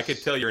right. I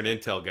could tell you're an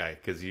Intel guy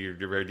because you're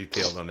very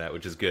detailed on that,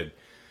 which is good.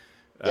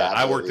 Yeah,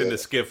 I worked absolutely. in Yeah, the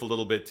skiff a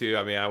little bit too.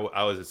 I mean,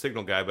 I was a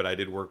signal guy, but I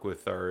did work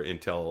with our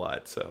Intel a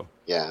lot. So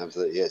yeah,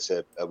 absolutely. Yeah,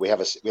 so we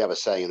have a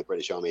saying in the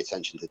British Army: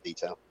 attention to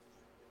detail.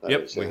 So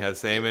yep, it's we had the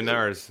same in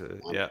ours.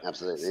 Yeah.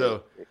 absolutely. Yeah,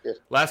 So yeah, good.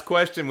 last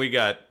question we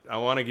got. I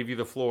want to give you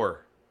the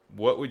floor.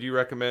 What would you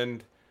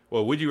recommend?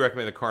 Well, would you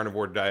recommend the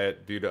carnivore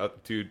diet due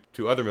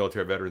to other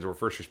military veterans or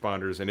first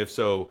responders? And if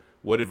so,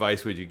 what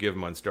advice would you give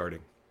them on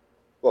starting?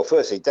 Well,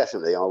 firstly,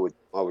 definitely, I would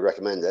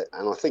recommend it,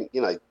 and I think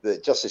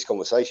that just this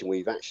conversation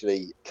we've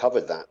actually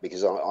covered that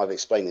because I've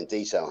explained in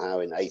detail how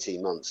in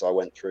 18 months I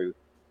went through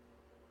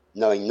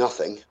knowing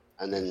nothing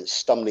and then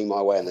stumbling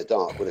my way in the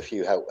dark with a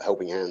few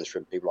helping hands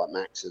from people like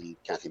Max and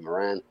Kathy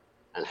Moran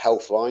and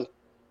Healthline.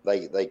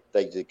 They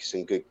did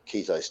some good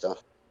keto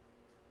stuff,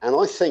 and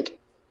I think,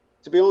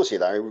 to be honest with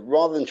you, Larry,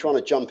 rather than trying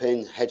to jump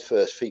in head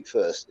first, feet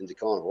first into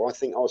carnivore, I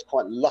think I was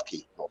quite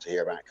lucky not to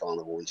hear about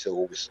carnivore until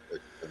August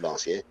of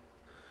last year,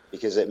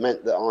 because it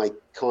meant that I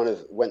kind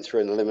of went through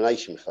an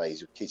elimination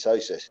phase of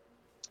ketosis.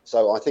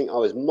 So I think I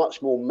was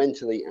much more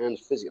mentally and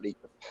physically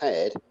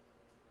prepared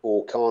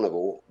for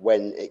carnivore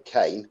when it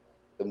came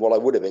than what I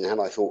would have been had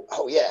I thought,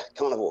 oh yeah,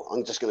 carnivore,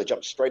 I'm just going to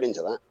jump straight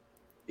into that.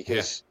 Yeah.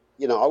 Because,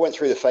 I went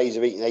through the phase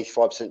of eating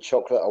 85%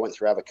 chocolate. I went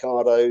through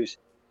avocados,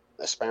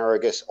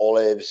 asparagus,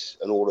 olives,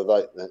 and all of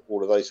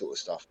those sort of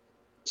stuff.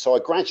 So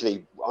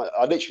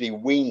I literally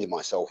weaned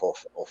myself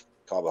off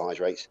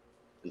carbohydrates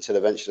until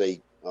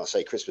eventually, I'll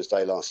say Christmas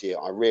Day last year,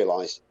 I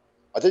realised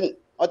don't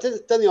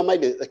think I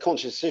made a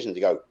conscious decision to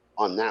go,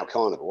 I'm now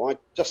carnivore. I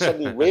just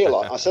suddenly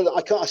realised,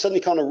 I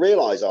suddenly kind of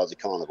realised I was a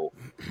carnivore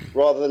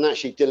rather than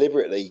actually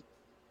deliberately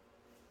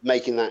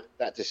making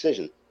that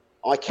decision.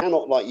 I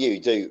cannot, like you,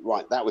 do,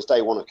 right, that was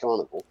day one of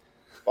carnivore.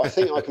 But I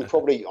think I can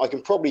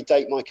probably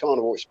date my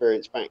carnivore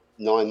experience back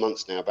 9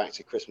 months now, back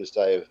to Christmas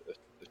Day of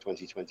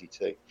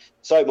 2022.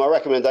 So my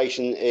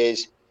recommendation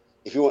is,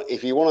 if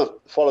you want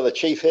to follow the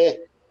chief here,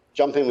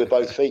 jump in with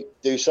both feet,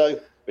 do so.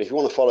 But if you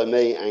want to follow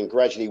me and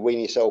gradually wean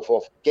yourself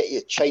off,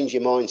 change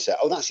your mindset.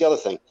 Oh, that's the other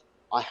thing.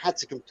 I had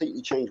to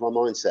completely change my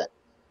mindset.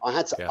 I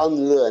had to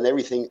unlearn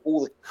everything,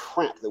 all the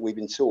crap that we've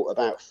been taught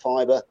about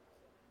fiber,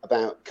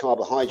 about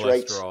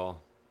carbohydrates,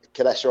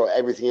 cholesterol,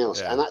 everything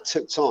else. Yeah. And that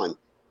took time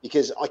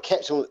because I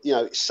kept on,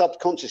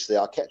 subconsciously,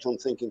 I kept on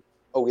thinking,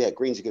 oh yeah,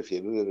 greens are good for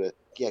you. Blah, blah, blah.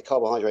 Yeah,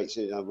 carbohydrates,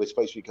 we're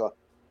supposed to be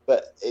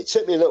But it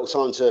took me a little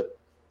time to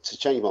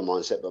change my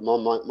mindset, but my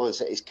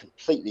mindset is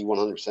completely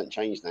 100%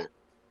 changed now.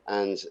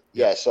 And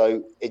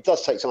so it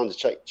does take time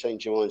to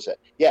change your mindset.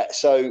 Yeah.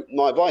 So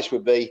my advice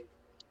would be,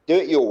 do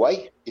it your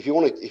way. If you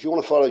want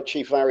to follow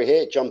Chief Larry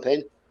here, jump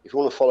in. If you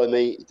want to follow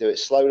me, do it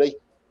slowly.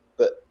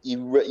 But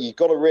you've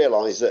got to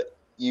realize that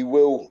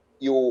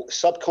your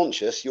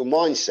subconscious, your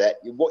mindset,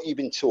 what you've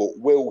been taught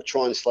will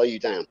try and slow you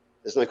down.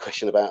 There's no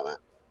question about that.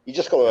 You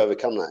just got to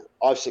overcome that.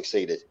 I've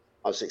succeeded.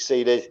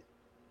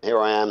 Here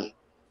I am,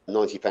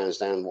 90 pounds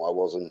down what I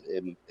was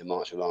in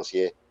March of last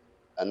year.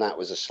 And that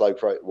was a slow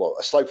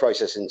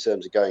process in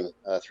terms of going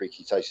through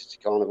ketosis to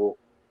carnivore.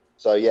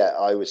 So yeah,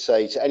 I would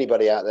say to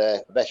anybody out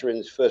there,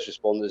 veterans, first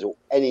responders, or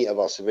any of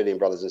our civilian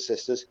brothers and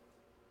sisters,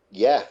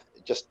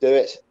 just do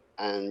it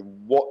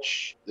and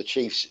watch the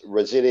Chief's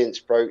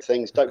resilience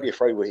things. Don't be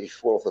afraid when you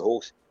fall off the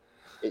horse.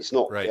 It's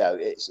not,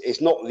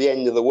 it's not the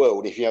end of the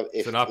world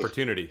it's an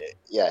opportunity.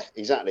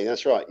 Exactly.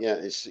 That's right. Yeah,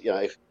 it's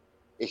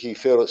if you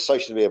feel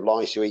socially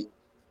obliged to eat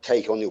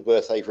cake on your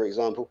birthday, for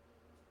example,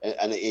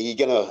 and you're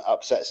going to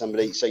upset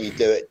somebody, so you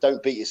do it.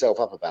 Don't beat yourself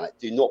up about it.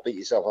 Do not beat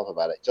yourself up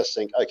about it. Just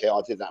think, okay,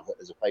 I did that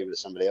as a favour to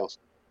somebody else,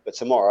 but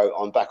tomorrow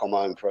I'm back on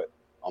my own.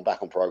 I'm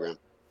back on program.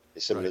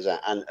 As simple as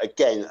that. And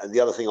again, the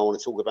other thing I want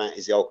to talk about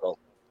is the alcohol.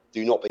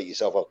 Do not beat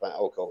yourself up about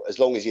alcohol. As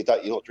long as you're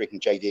not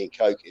drinking JD and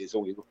Coke, as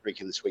long as you're not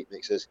drinking the sweet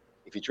mixers.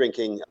 If you're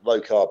drinking low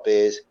carb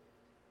beers,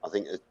 I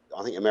think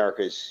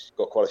America's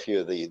got quite a few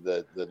of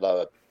the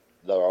lower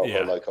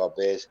alcohol, low carb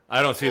beers.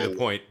 I don't see the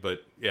point,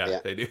 but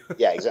they do.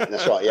 Yeah, exactly.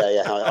 That's right.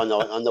 Yeah. I know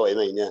what you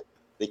mean. Yeah.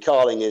 The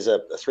Carling is a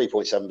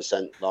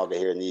 3.7% lager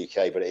here in the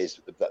UK, but it is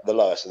the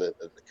lowest of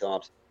the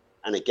carbs.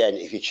 And again,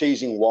 if you're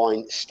choosing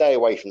wine, stay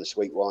away from the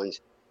sweet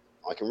wines.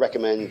 I can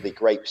recommend the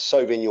grape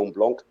Sauvignon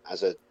Blanc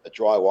as a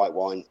dry white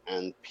wine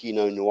and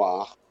Pinot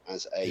Noir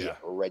as a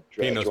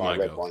dry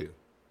red wine. Too.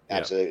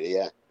 Absolutely,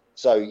 yeah.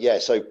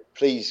 So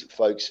please,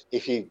 folks,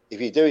 if you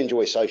do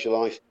enjoy social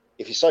life,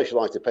 if your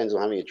social life depends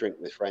on having a drink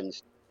with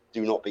friends,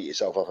 do not beat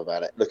yourself up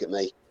about it. Look at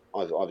me.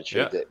 I've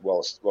achieved it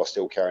while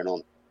still carrying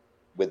on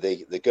with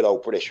the good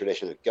old British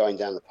tradition of going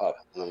down the pub.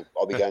 And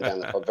I'll be going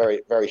down the pub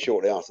very, very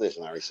shortly after this,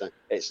 Larry. So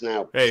it's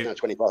now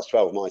 20 past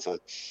 12 my time.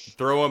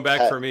 Throw one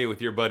back for me with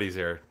your buddies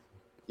there.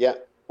 Yeah.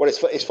 Well,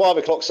 it's 5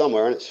 o'clock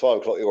somewhere, and it's 5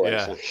 o'clock your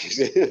end.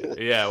 So.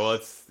 Yeah. Well,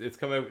 it's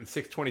coming up at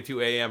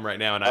 6:22 a.m. right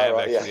now, and I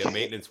have a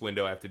maintenance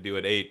window I have to do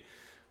at 8.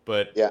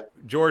 But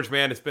George,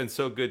 man, it's been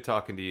so good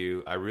talking to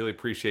you. I really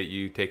appreciate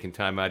you taking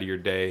time out of your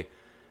day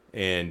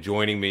and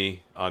joining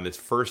me on this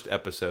first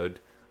episode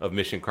of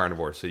Mission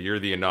Carnivore. So you're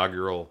the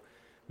inaugural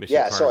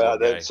Mission Carnivore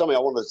guy. Something I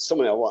want to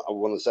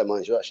say in my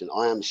introduction.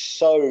 I am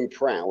so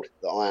proud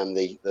that I am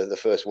the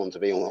first one to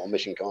be on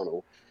Mission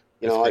Carnivore.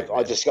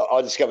 I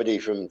discovered you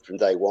from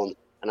day one,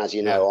 and as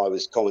you know, I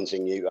was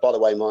commenting you. By the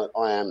way,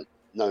 I am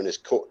known as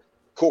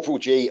Corporal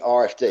G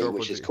RFD,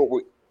 which is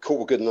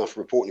Corporal Good Enough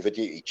Reporting for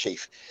Duty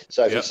Chief.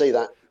 So if you see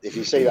that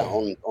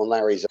on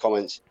Larry's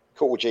comments,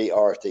 Corporal G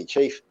RFD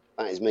Chief,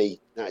 that is me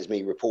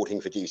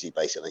reporting for duty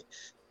basically.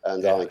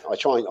 And I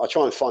try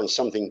and find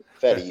something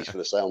fairly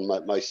useful to say on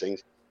most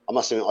things. I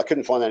must admit I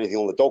couldn't find anything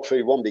on the dog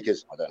food one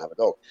because I don't have a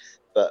dog.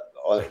 But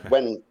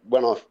when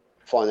I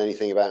find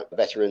anything about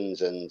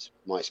veterans and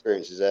my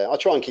experiences there, I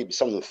try and keep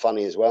something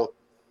funny as well.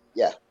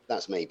 Yeah,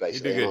 that's me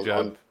basically. You do a good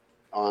job.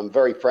 I'm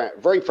very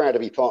proud to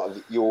be part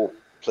of your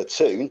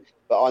platoon.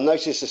 But I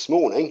noticed this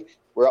morning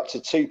we're up to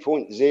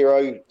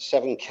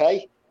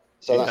 2.07K.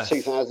 So that's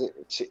 2,000.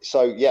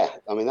 So yeah,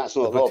 I mean that's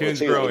not a lot of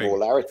platoon anymore,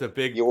 Larry. It's a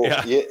big.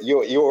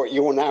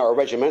 You're now a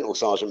regimental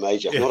sergeant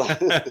major. We're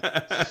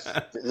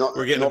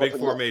getting a big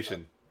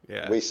formation.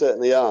 Yeah, we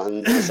certainly are.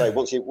 And so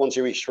once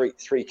you reach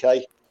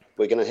 3K,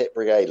 we're going to hit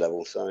brigade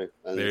level. So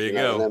there you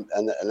go.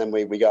 And then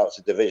we go up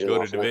to division.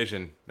 Go to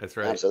division. That's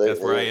right. Absolutely.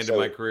 That's where I ended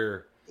my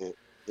career.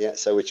 Yeah.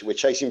 So we're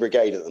chasing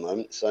brigade at the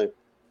moment. So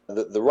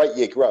the rate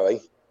you're growing,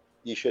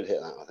 you should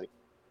hit that, I think.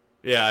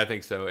 Yeah, I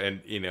think so.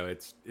 And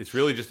it's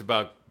really just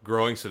about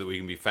growing so that we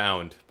can be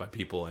found by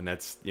people, and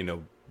that's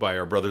by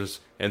our brothers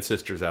and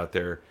sisters out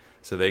there,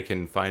 so they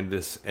can find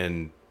this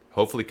and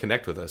hopefully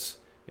connect with us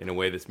in a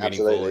way that's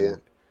meaningful. Absolutely, yeah.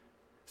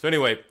 So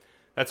anyway,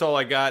 that's all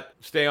I got.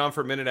 Stay on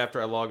for a minute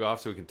after I log off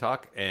so we can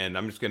talk, and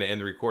I'm just going to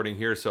end the recording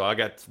here. So I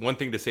got one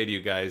thing to say to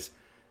you guys: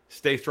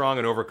 stay strong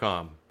and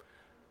overcome.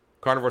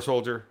 Carnivore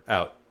Soldier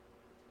out.